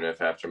been different if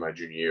after my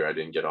junior year, I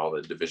didn't get all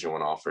the Division I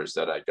offers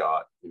that I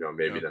got,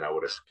 maybe then I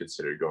would have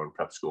considered going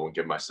prep school and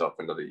give myself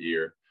another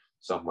year,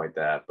 something like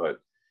that. But,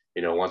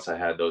 once I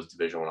had those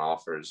Division I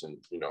offers and,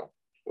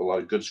 a lot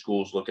of good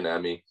schools looking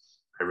at me,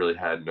 I really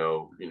had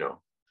no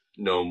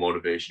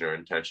motivation or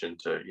intention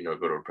to,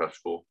 go to a prep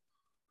school.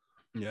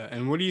 Yeah.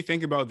 And what do you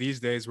think about these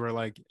days where,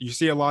 like, you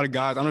see a lot of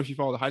guys, I don't know if you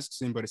follow the high school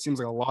scene, but it seems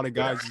like a lot of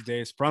guys these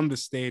days from the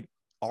state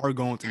are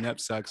going to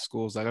NEPSAC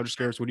schools. Like, I'm just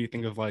curious, what do you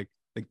think of like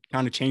the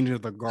kind of changing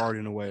of the guard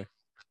in a way?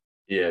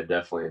 Yeah,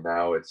 definitely.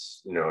 Now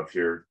it's, if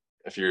you're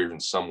even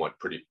somewhat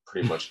pretty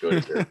much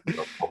good at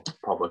your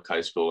public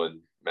high school in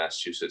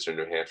Massachusetts or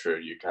New Hampshire,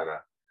 you kind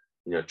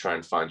of try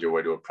and find your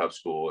way to a prep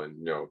school,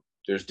 and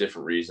there's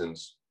different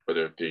reasons,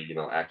 whether it be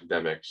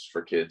academics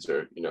for kids,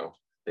 or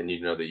they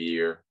need another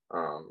year,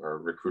 or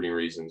recruiting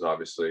reasons.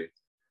 Obviously,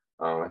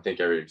 I think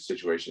every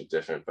situation is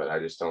different, but I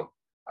just don't.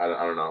 I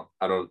don't know.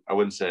 I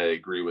wouldn't say I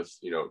agree with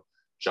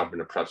jumping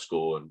to prep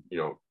school and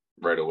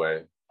right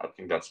away. I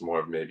think that's more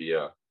of maybe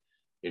a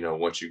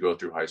once you go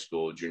through high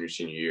school, junior,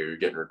 senior year, you're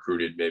getting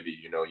recruited. Maybe,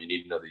 you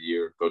need another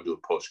year, go do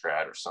a post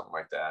grad or something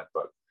like that.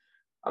 But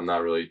I'm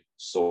not really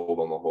sold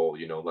on the whole,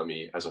 let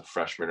me, as a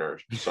freshman or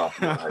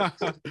sophomore high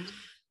school,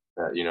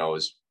 that,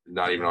 is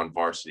not even on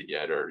varsity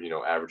yet, or,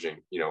 averaging,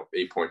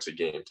 8 points a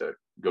game to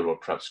go to a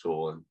prep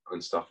school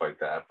and stuff like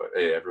that. But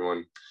hey,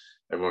 everyone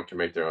can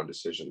make their own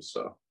decisions.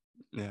 So.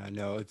 Yeah,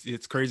 no,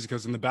 it's crazy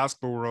because in the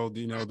basketball world,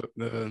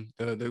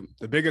 the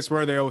biggest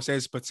word they always say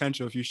is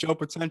potential. If you show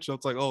potential,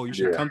 it's like, oh, you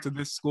should come to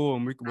this school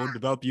and we'll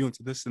develop you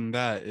into this and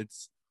that.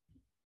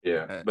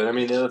 But I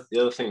mean, the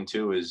other thing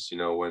too is,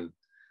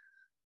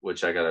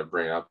 which I got to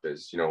bring up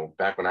is,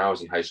 back when I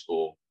was in high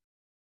school,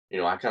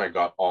 I kind of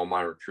got all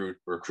my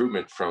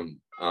recruitment from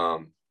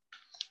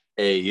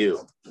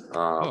AAU.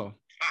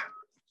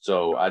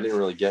 So I didn't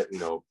really get,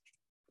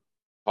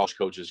 college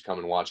coaches come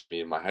and watch me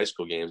in my high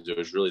school games. It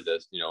was really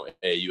the,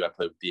 AAU. I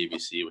played with the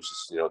ABC, which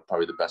is,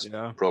 probably the best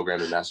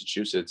program in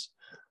Massachusetts.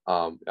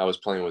 I was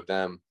playing with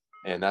them,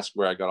 and that's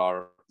where I got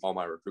all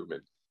my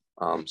recruitment.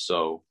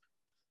 So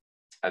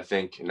I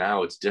think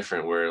now it's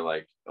different, where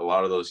like a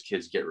lot of those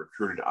kids get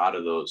recruited out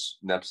of those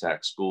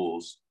NEPSAC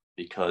schools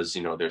because,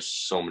 there's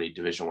so many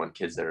Division I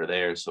kids that are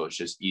there. So it's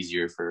just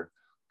easier for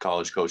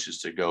college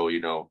coaches to go,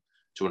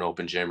 to an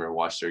open gym or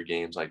watch their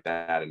games like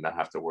that, and not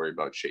have to worry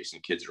about chasing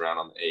kids around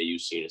on the AU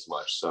scene as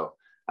much. So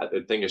I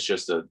think it's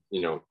just a,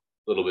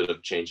 little bit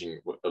of changing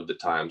of the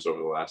times over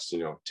the last,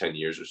 10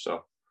 years or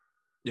so.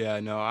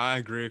 Yeah, no, I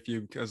agree with you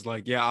because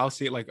I'll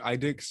see it. Like I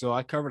did. So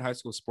I covered high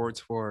school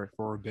sports for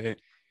a bit,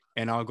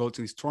 and I'll go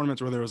to these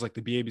tournaments where there was like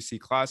the BABC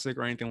Classic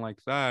or anything like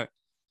that.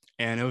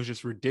 And it was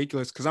just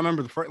ridiculous because I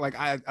remember the first,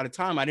 at the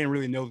time, I didn't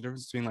really know the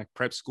difference between like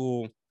prep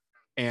school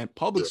and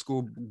public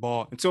school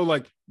ball. And so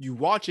like you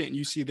watch it and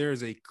you see there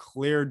is a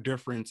clear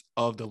difference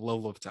of the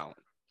level of talent.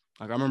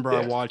 Like I remember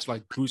I watched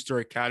like Booster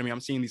Academy.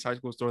 I'm seeing these high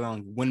schools throw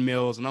down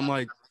windmills, and I'm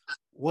like,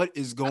 what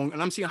is going?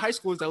 And I'm seeing high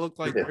schools that look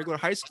like regular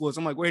high schools.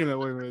 I'm like, wait a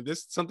minute.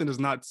 This something does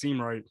not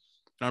seem right. And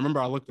I remember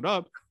I looked it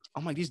up.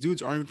 I'm like, these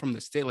dudes aren't even from the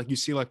state. Like you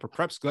see like for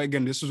prep school,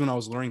 again, this was when I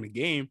was learning the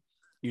game.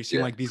 You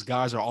see like these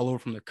guys are all over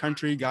from the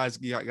country, guys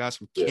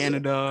from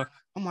Canada.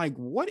 I'm like,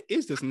 what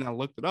is this? And then I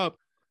looked it up.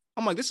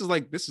 I'm like, this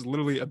is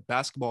literally a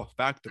basketball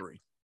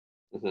factory.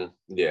 Mm-hmm.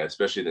 Yeah,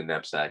 especially the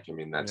NEPSAC. I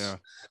mean, that's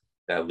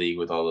that league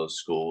with all those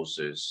schools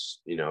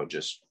is,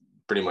 just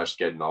pretty much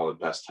getting all the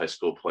best high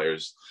school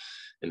players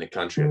in the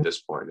country at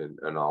this point,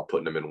 and all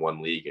putting them in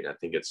one league. And I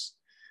think it's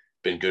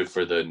been good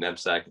for the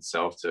NEPSAC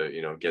itself to,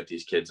 get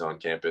these kids on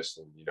campus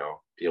and,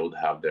 be able to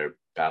have their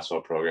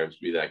basketball programs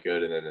be that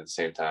good. And then at the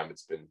same time,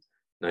 it's been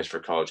nice for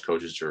college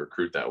coaches to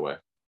recruit that way.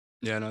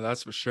 Yeah, no,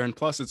 that's for sure. And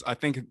plus, I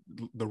think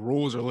the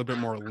rules are a little bit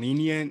more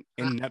lenient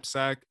in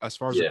NEPSAC as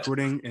far as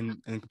recruiting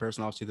in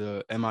comparison, obviously,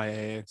 to the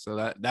MIA. So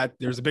that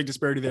there's a big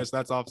disparity there. So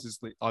that's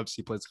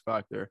obviously plays a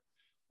factor.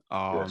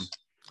 But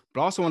I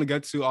also want to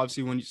get to,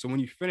 obviously, when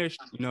you finished,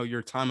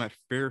 your time at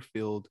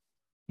Fairfield,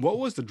 what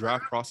was the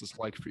draft process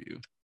like for you?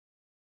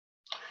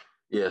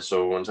 Yeah,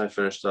 so once I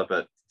finished up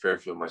at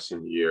Fairfield my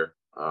senior year,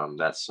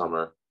 that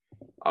summer,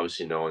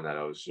 obviously knowing that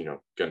I was,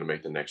 going to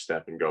make the next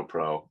step and go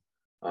pro,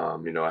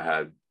 I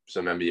had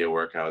some NBA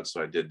workouts,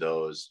 so I did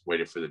those,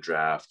 waited for the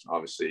draft.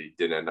 Obviously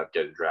didn't end up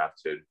getting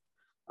drafted.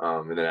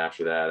 And then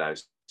after that, I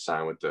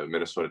signed with the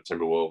Minnesota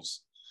Timberwolves,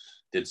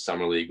 did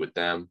summer league with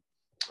them.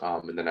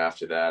 And then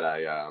after that,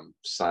 I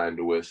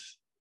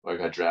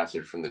got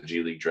drafted from the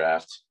G League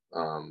draft,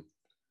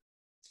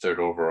 third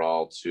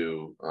overall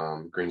to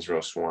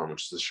Greensboro Swarm,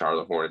 which is the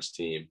Charlotte Hornets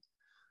team.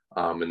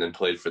 And then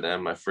played for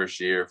them my first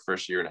year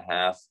and a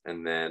half.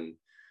 And then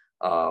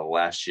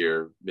last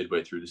year,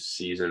 midway through the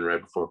season,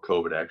 right before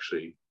COVID,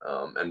 actually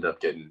ended up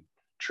getting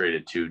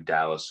traded to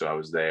Dallas. So I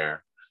was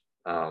there.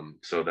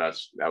 So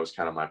that was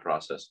kind of my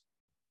process.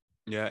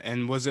 Yeah.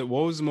 And what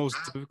was the most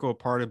difficult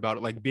part about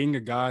it? Like being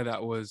a guy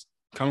that was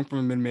coming from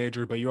a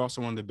mid-major, but you're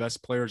also one of the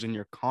best players in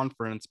your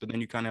conference, but then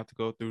you kind of have to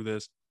go through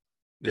this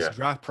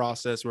draft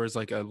process where it's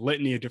like a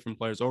litany of different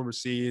players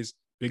overseas,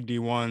 big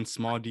D1s,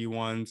 small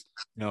D1s.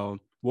 What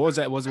was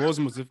that? What was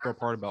the most difficult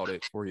part about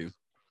it for you?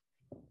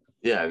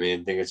 Yeah, I mean,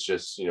 I think it's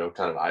just,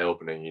 kind of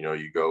eye-opening.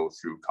 You go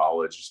through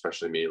college,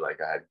 especially me, like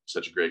I had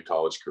such a great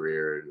college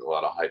career and a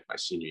lot of hype my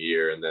senior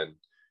year. And then,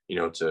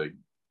 to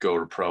go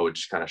to pro, it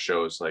just kind of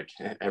shows like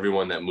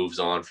everyone that moves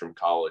on from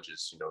college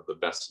is, the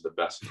best of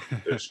the best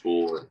in their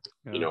school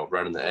and,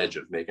 right on the edge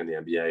of making the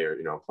NBA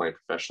or, playing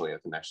professionally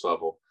at the next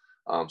level.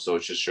 So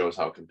it just shows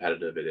how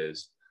competitive it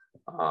is.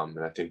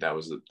 And I think that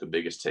was the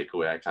biggest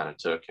takeaway I kind of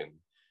took. And,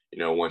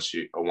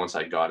 once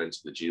I got into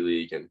the G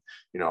League and,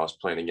 I was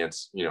playing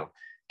against,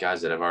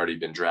 guys that have already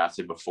been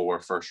drafted before,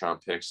 first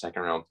round picks,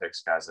 second round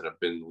picks, guys that have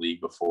been in the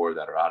league before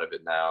that are out of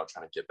it now,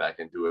 trying to get back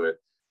into it.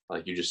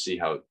 Like, you just see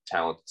how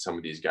talented some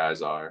of these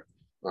guys are.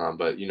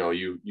 But,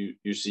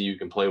 you see you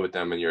can play with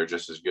them and you're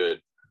just as good.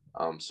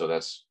 So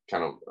that's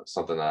kind of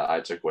something that I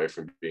took away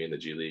from being in the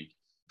G League.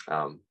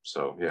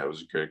 So yeah, it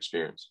was a great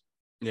experience.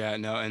 Yeah,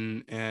 no,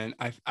 and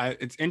I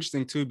it's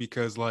interesting too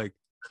because like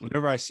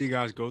whenever I see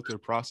guys go through the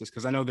process,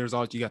 because I know there's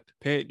all you got the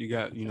pit, you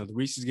got the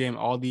Reese's game,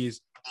 all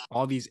these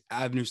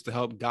avenues to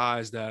help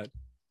guys that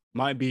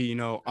might be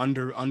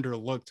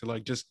underlooked to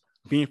like just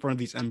be in front of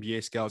these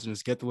NBA scouts and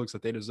just get the looks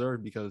that they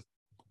deserve because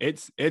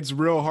it's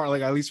real hard.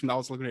 Like at least when I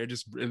was looking at it,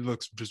 it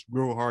looks just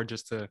real hard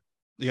just to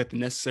get the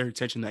necessary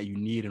attention that you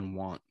need and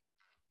want.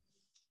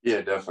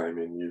 Yeah, definitely.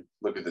 I mean, you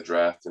look at the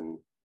draft and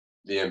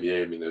the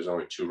NBA. I mean, there's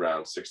only 2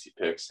 rounds, 60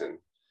 picks, and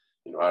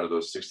out of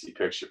those 60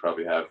 picks, you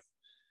probably have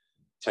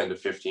 10 to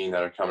 15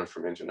 that are coming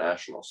from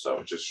international. So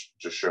it just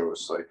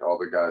shows like all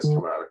the guys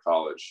coming out of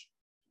college,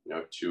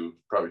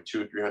 probably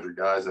 200-300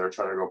 guys that are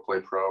trying to go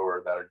play pro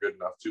or that are good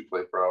enough to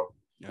play pro.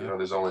 Yeah.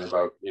 There's only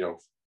about,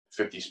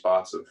 50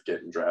 spots of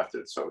getting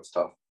drafted. So it's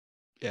tough.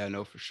 Yeah,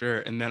 no, for sure.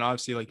 And then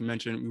obviously, like you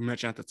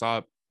mentioned at the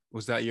top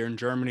was that year in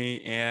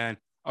Germany. And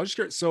I was just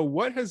curious, so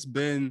what has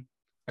been,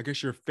 I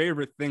guess, your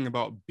favorite thing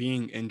about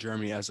being in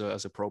Germany as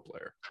a pro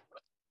player?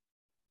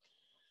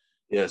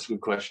 Yeah, it's a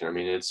good question. I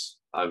mean,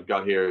 I've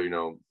got here,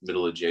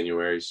 middle of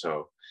January.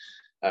 So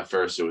at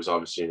first it was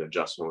obviously an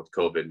adjustment with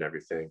COVID and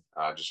everything,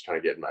 just kind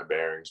of getting my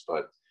bearings.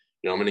 But,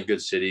 I'm in a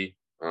good city,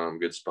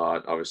 good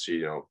spot.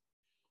 Obviously,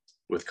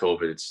 with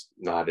COVID, it's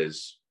not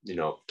as,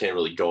 can't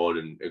really go out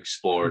and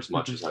explore as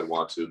much as I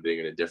want to being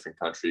in a different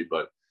country,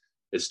 but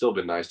it's still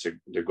been nice to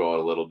go out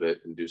a little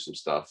bit and do some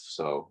stuff.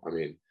 So, I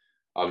mean,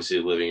 obviously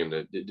living in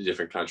the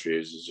different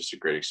countries is just a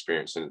great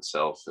experience in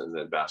itself. And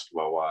then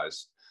basketball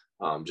wise,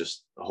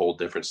 just a whole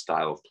different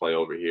style of play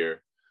over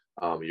here,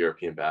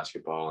 European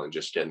basketball, and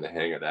just getting the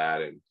hang of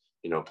that and,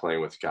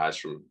 playing with guys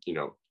from,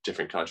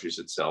 different countries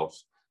itself,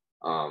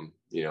 and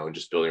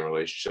just building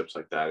relationships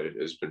like that. It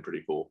has been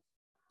pretty cool.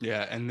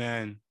 Yeah. And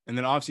then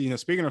obviously,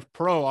 speaking of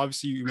pro,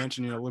 obviously you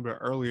mentioned, a little bit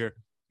earlier,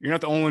 you're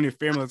not the only one in your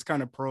family that's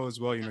kind of pro as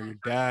well. Your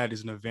dad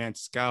is an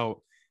advanced scout.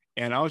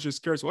 And I was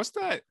just curious, what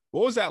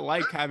was that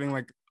like having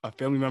like a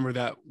family member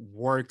that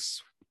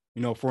works,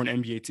 for an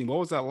NBA team? What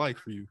was that like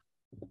for you?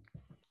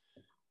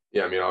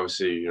 Yeah, I mean,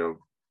 obviously,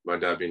 my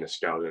dad being a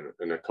scout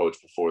and a coach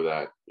before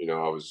that,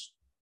 I was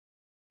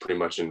pretty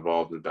much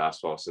involved in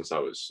basketball since I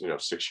was,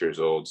 6 years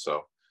old. So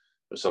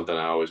it was something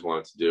I always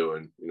wanted to do.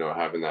 And,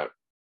 having that,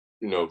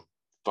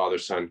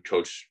 father-son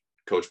coach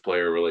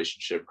player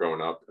relationship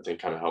growing up, I think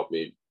kind of helped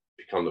me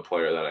become the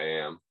player that I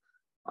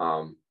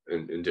am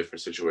in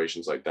different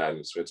situations like that. And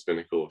it's been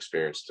a cool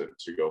experience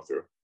to go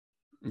through.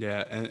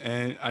 Yeah.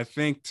 And I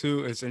think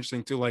too, it's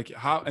interesting too, like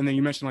and then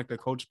you mentioned like the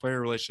coach player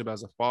relationship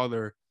as a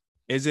father.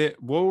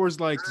 What was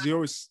like, because you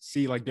always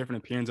see like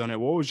different opinions on it.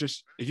 What was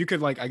just, if you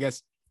could like, I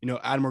guess,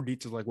 add more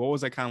details, like what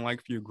was that kind of like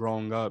for you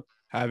growing up,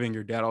 having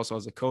your dad also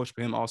as a coach,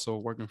 but him also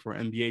working for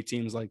NBA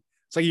teams? Like,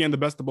 it's like you're in the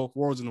best of both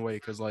worlds in a way,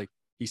 because like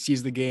he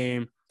sees the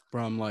game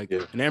from like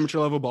an amateur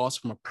level, but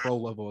also from a pro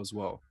level as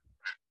well.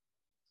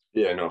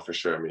 Yeah, no, for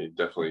sure. I mean, he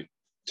definitely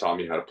taught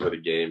me how to play the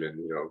game and,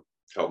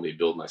 helped me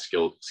build my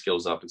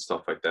skills up and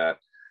stuff like that.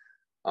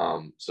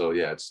 So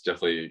yeah, it's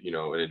definitely,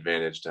 an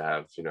advantage to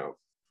have,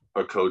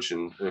 a coach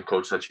and a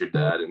coach that's your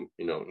dad and,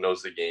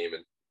 knows the game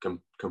and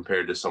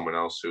compared to someone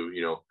else who,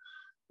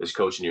 is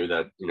coaching you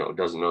that,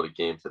 doesn't know the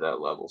game to that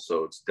level.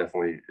 So it's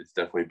definitely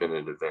been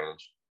an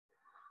advantage.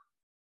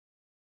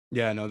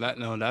 Yeah,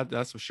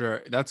 that's for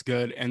sure. That's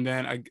good. And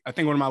then I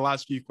think one of my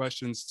last few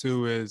questions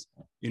too is,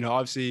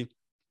 obviously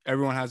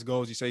everyone has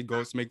goals. You say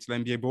goals to make to the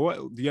NBA,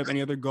 but do you have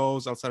any other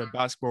goals outside of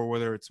basketball,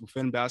 whether it's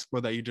within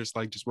basketball, that you just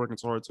working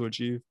so hard to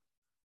achieve?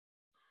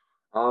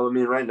 I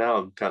mean, right now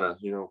I'm kind of,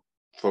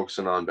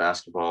 focusing on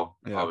basketball.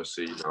 Yeah.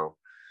 Obviously,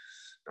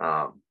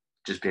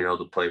 just being able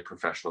to play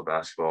professional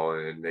basketball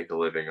and make a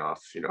living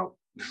off,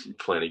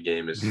 playing a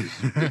game is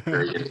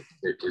great.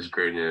 It is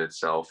great in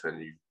itself.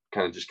 And you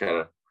kind of just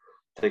gotta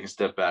take a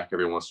step back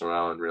every once in a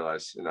while and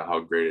realize, how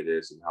great it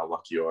is and how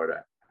lucky you are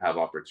to have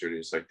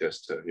opportunities like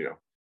this to,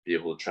 be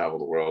able to travel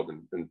the world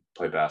and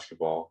play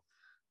basketball.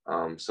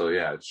 So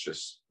yeah,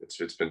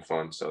 it's been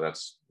fun. So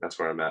that's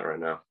where I'm at right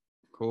now.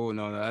 Cool.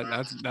 No,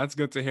 that's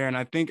good to hear. And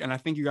I think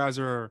you guys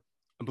are,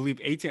 I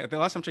believe 18. The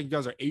last time I checked, you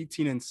guys are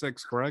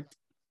 18-6, correct?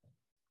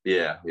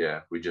 Yeah.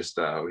 We just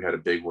we had a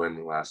big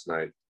win last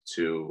night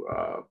to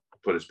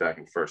put us back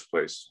in first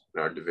place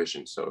in our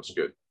division. So it's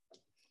good.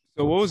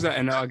 So what was that?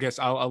 And I guess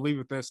I'll leave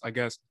with this. I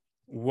guess,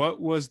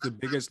 what was the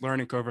biggest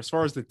learning curve as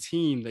far as the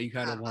team that you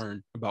had to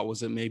learn about?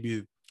 Was it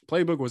maybe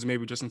playbook? Was it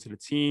maybe just into the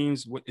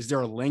teams? Is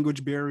there a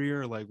language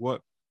barrier? Like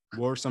what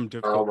were some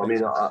difficult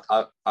things? I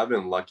mean, I've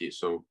been lucky.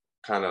 So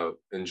kind of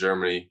in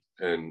Germany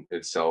in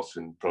itself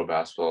in pro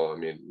basketball, I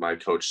mean, my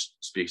coach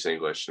speaks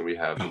English and we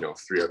have,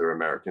 3 other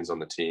Americans on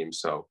the team.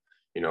 So,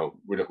 you know,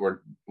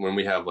 when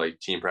we have like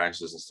team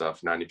practices and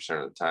stuff,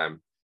 90% of the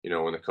time, you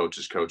know, when the coach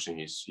is coaching,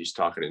 he's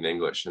talking in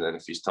English. And then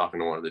if he's talking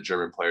to one of the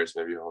German players,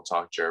 maybe he'll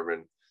talk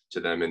German to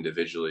them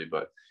individually.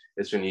 But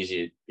it's been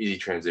easy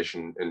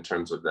transition in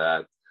terms of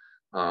that.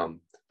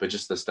 But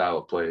just the style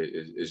of play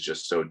is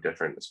just so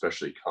different,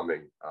 especially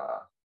coming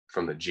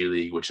from the G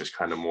League, which is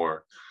kind of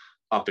more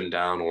up and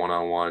down,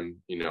 one-on-one,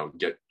 you know,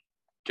 get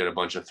a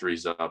bunch of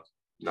threes up,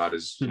 not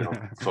as, you know,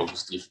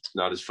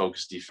 not as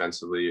focused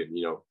defensively. And,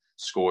 you know,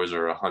 scores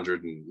are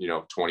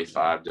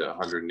 125 to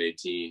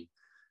 118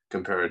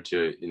 compared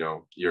to, you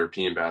know,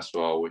 European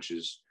basketball, which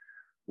is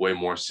way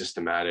more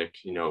systematic.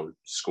 You know,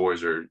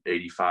 scores are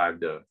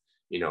 85 to,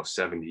 you know,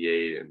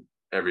 78, and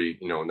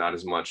you know, not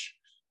as much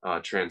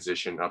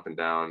transition up and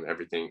down.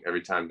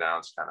 Every time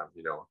down is kind of,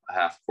 you know, a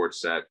half court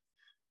set,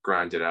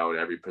 grind it out.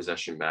 Every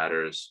possession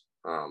matters.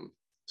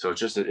 So it's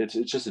just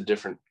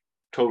a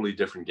totally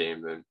different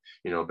game than,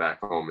 you know, back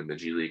home in the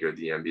G League or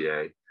the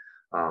NBA.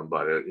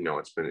 But you know,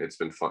 it's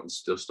been fun.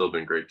 It's still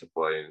been great to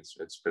play, and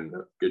it's been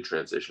a good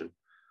transition.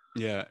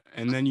 Yeah,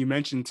 and then you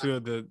mentioned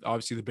too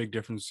obviously the big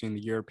difference between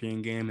the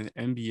European game and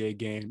the NBA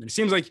game. And it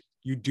seems like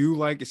you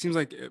like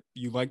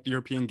the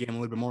European game a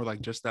little bit more,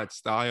 like just that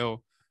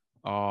style.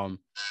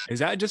 Is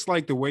that just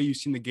like the way you've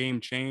seen the game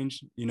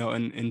change, you know,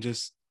 and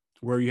just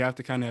where you have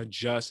to kind of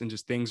adjust, and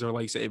just things are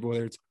like, say,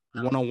 whether it's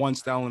one-on-one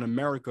style in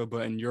America,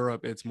 but in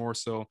Europe it's more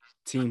so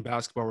team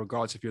basketball,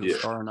 regardless if you're the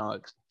star or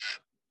not?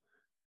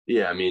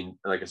 Yeah, I mean,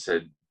 like I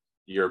said,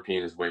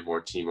 European is way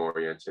more team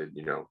oriented.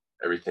 You know,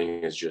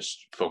 everything is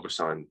just focused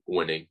on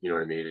winning, you know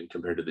what I mean? And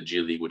compared to the G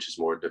League, which is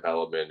more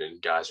development,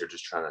 and guys are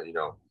just trying to, you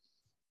know,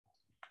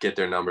 get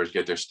their numbers,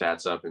 get their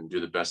stats up, and do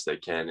the best they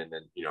can, and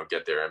then, you know,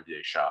 get their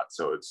NBA shot.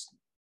 So it's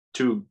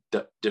two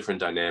different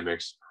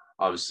dynamics.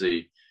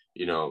 Obviously,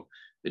 you know,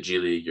 the G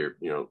League, you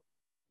know,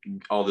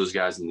 all those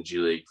guys in the G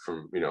League,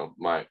 from, you know,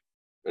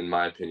 in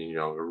my opinion, you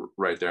know, are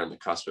right there on the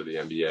cusp of the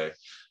NBA.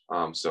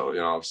 So, you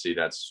know, obviously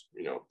that's,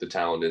 you know, the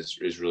talent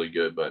is really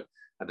good, but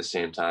at the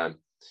same time,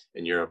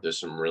 in Europe, there's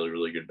some really,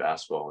 really good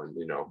basketball. And,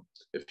 you know,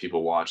 if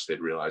people watch,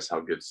 they'd realize how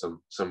good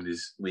some of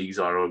these leagues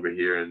are over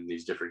here in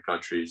these different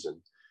countries. And,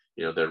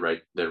 you know, they're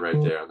right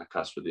there on the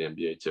cusp of the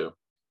NBA too.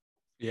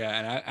 Yeah,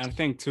 and I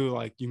think too,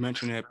 like you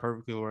mentioned it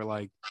perfectly, where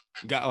like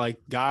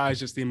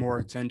guys just need more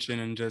attention,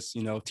 and just,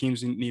 you know,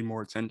 teams need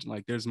more attention.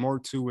 Like there's more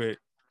to it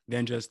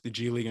than just the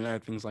G League and other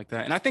things like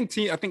that. And I think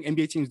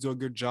NBA teams do a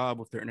good job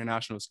with their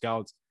international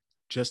scouts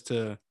just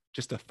to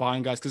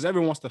find guys, because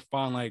everyone wants to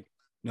find, like,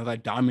 you know,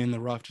 that diamond in the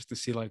rough, just to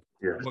see like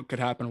what could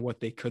happen,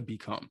 what they could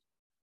become.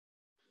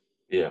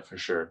 Yeah, for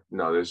sure.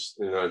 No, there's,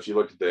 you know, if you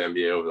look at the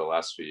NBA over the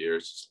last few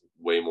years,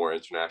 way more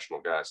international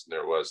guys than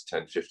there was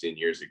 10, 15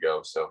 years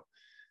ago. So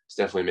it's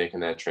definitely making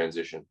that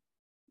transition.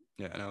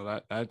 Yeah, no,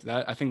 that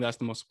I think that's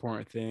the most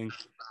important thing.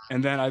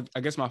 And then I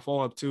guess my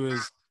follow-up too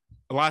is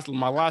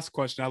my last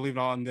question. I'll leave it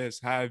on this.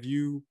 Have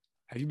you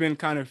been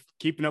kind of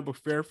keeping up with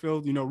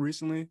Fairfield, you know,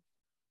 recently?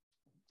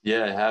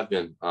 Yeah, I have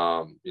been.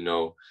 You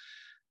know,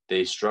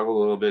 they struggled a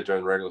little bit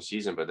during the regular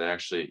season, but they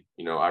actually,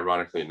 you know,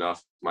 ironically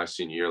enough, my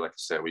senior year, like I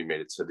said, we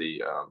made it to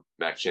the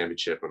MAC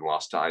championship and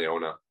lost to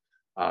Iona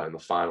in the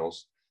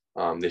finals.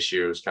 This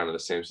year it was kind of the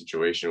same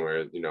situation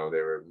where, you know, they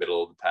were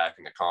middle of the pack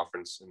in the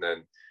conference, and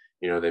then,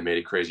 you know, they made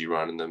a crazy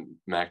run in the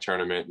MAC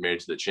tournament, made it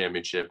to the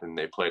championship, and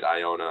they played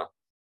Iona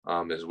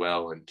as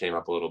well, and came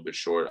up a little bit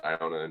short,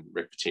 Iona and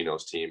Rick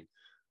Pitino's team.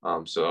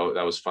 So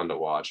that was fun to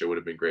watch. It would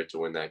have been great to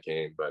win that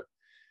game, but,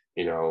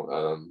 you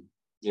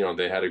know,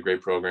 they had a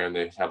great program.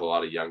 They have a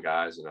lot of young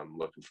guys, and I'm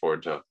looking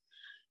forward to,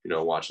 you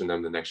know, watching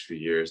them the next few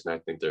years. And I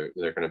think they're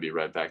going to be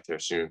right back there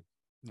soon.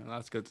 No,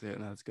 that's good to hear.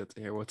 That's good to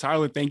hear. Well,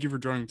 Tyler, thank you for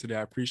joining today.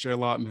 I appreciate it a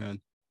lot,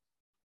 man.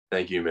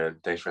 Thank you, man.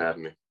 Thanks for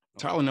having me.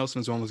 Tyler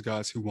Nelson is one of those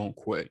guys who won't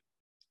quit.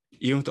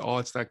 Even with the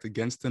odds stacked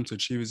against him to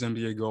achieve his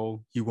NBA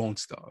goal, he won't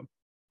stop.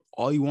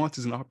 All he wants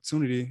is an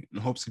opportunity,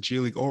 and hopes the G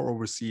League or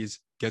overseas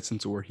gets him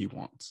to where he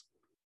wants.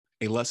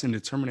 A lesson in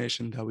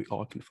determination that we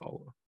all can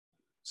follow.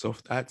 So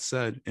with that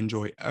said,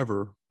 enjoy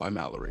Ever by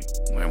Mallory.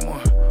 One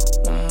more,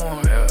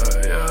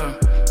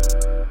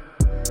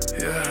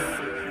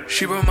 yeah.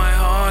 She broke my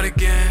heart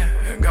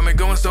again, got me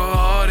going so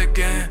hard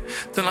again.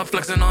 Till I'm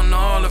flexing on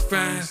all her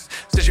friends.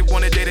 Said she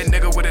wanna date a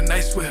nigga with a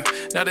nice whip.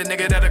 Now the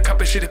nigga that a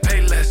cop shit to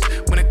pay less.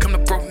 When it come to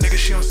broke niggas,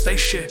 she don't say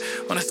shit.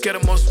 On the scale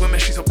of most women,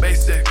 she's so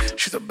basic.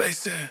 She's so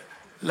basic.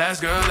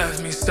 Last girl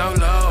left me so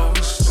low.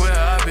 Swear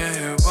I've been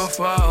here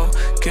before.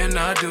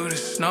 Cannot do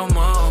this no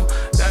more.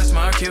 That's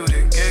my cue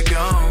to get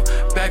gone.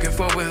 Back and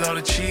forth with all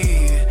the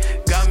cheating.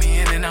 Got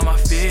me in and out my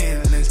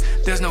feelings.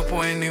 There's no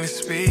point in even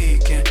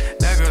speaking.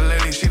 That girl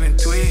lately, she been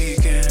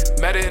tweaking.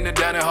 Met her in the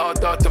dining hall,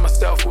 thought to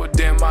myself, well,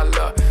 damn, my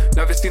luck.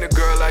 Never seen a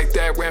girl like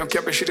that, where I'm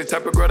camping. She the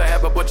type of girl that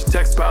have a bunch of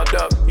texts piled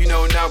up. You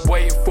know, not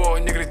waiting for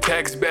a nigga to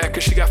text back,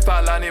 cause she got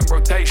 5 line in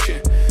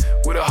rotation.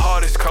 With her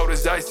heart as cold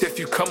as ice. If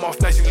you come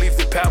off nice, you leave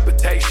the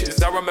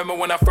palpitations. I remember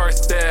when I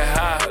first said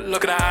hi.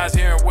 Look in her eyes,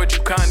 hearing what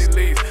you kindly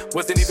leave.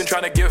 Wasn't even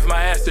trying to give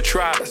my ass a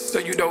try. So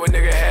you know a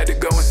nigga had to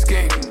go and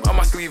scheme. On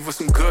my sleeve was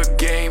some good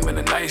game and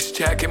a nice nice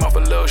chat, came off a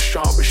little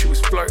strong, but she was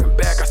flirting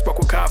back. I spoke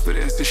with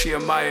confidence and she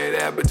admired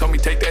that, but told me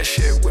take that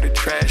shit with a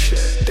trash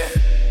shit. Damn,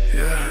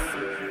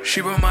 yeah.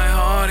 She broke my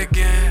heart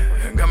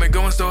again, got me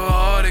going so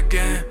hard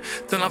again.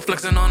 Till I'm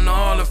flexing on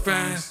all her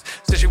friends.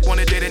 Said she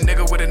wanna date a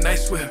nigga with a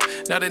nice whip.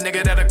 Now the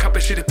nigga that I cop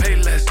it, shit'd pay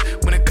less.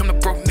 When it come to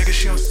broke niggas,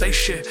 she don't say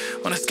shit.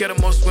 On the scale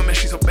of most women,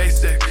 she's so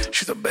basic,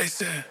 she's so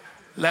basic.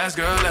 Last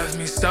girl left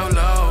me so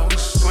low,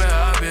 swear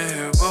I've been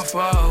here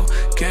before.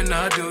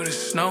 Cannot do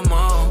this no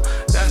more,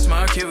 that's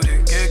my cue to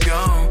get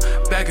gone.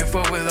 Back and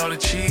forth with all the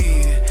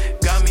cheating,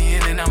 got me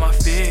in and out my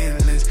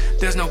feelings.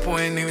 There's no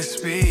point in even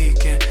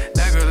speaking,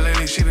 that girl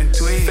lately she been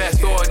tweaking. Fast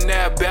forward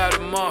now about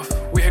a month,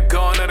 we had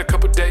gone on a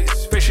couple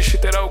dates. Facing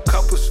shit that old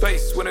couples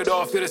face, when it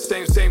all feel the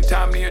same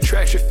time, the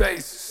attraction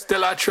face.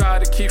 Still I try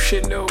to keep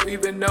shit new,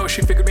 even though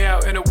she figured me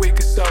out in a week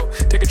or so.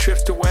 Taking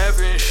trips to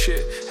wherever and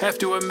shit. Have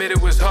to admit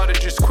it was hard to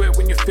just quit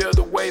when you feel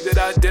the way that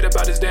I did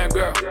about this damn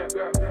girl.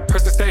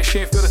 Person say she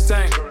ain't feel the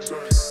same.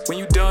 When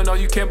you done all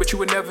you can, but you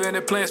were never in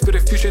the plans for the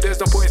future, there's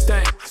no point in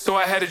staying. So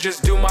I had to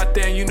just do my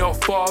thing, you know,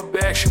 fall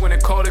back. She went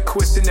and called it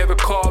quits and never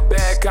called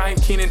back. I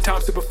ain't Kenan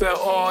Thompson, but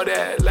felt all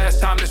that. Last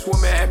time this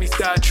woman had me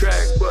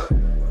sidetracked, but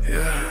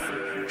yeah.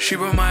 She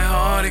broke my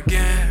heart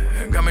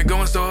again, got me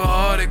going so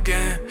hard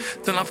again.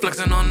 Till I'm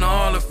flexing on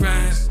all her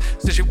friends.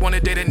 Said she wanna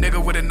date a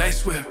nigga with a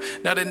nice whip.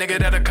 Now the nigga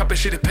that I cop it,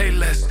 shit'd pay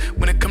less.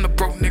 When it come to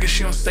broke niggas,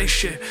 she don't say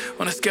shit.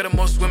 On the scale of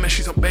most women,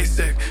 she's so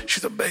basic,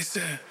 she's so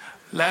basic.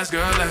 Last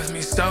girl left me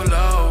so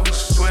low,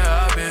 swear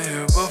I've been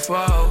here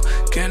before.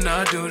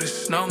 Cannot do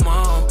this no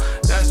more,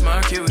 that's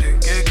my cue to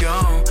get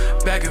gone.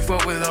 Back and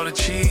forth with all the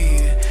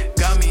cheating,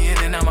 got me in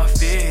and out my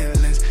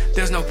feelings.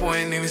 There's no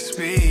point in even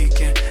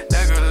speaking,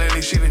 that girl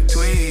lately she been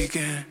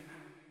tweaking.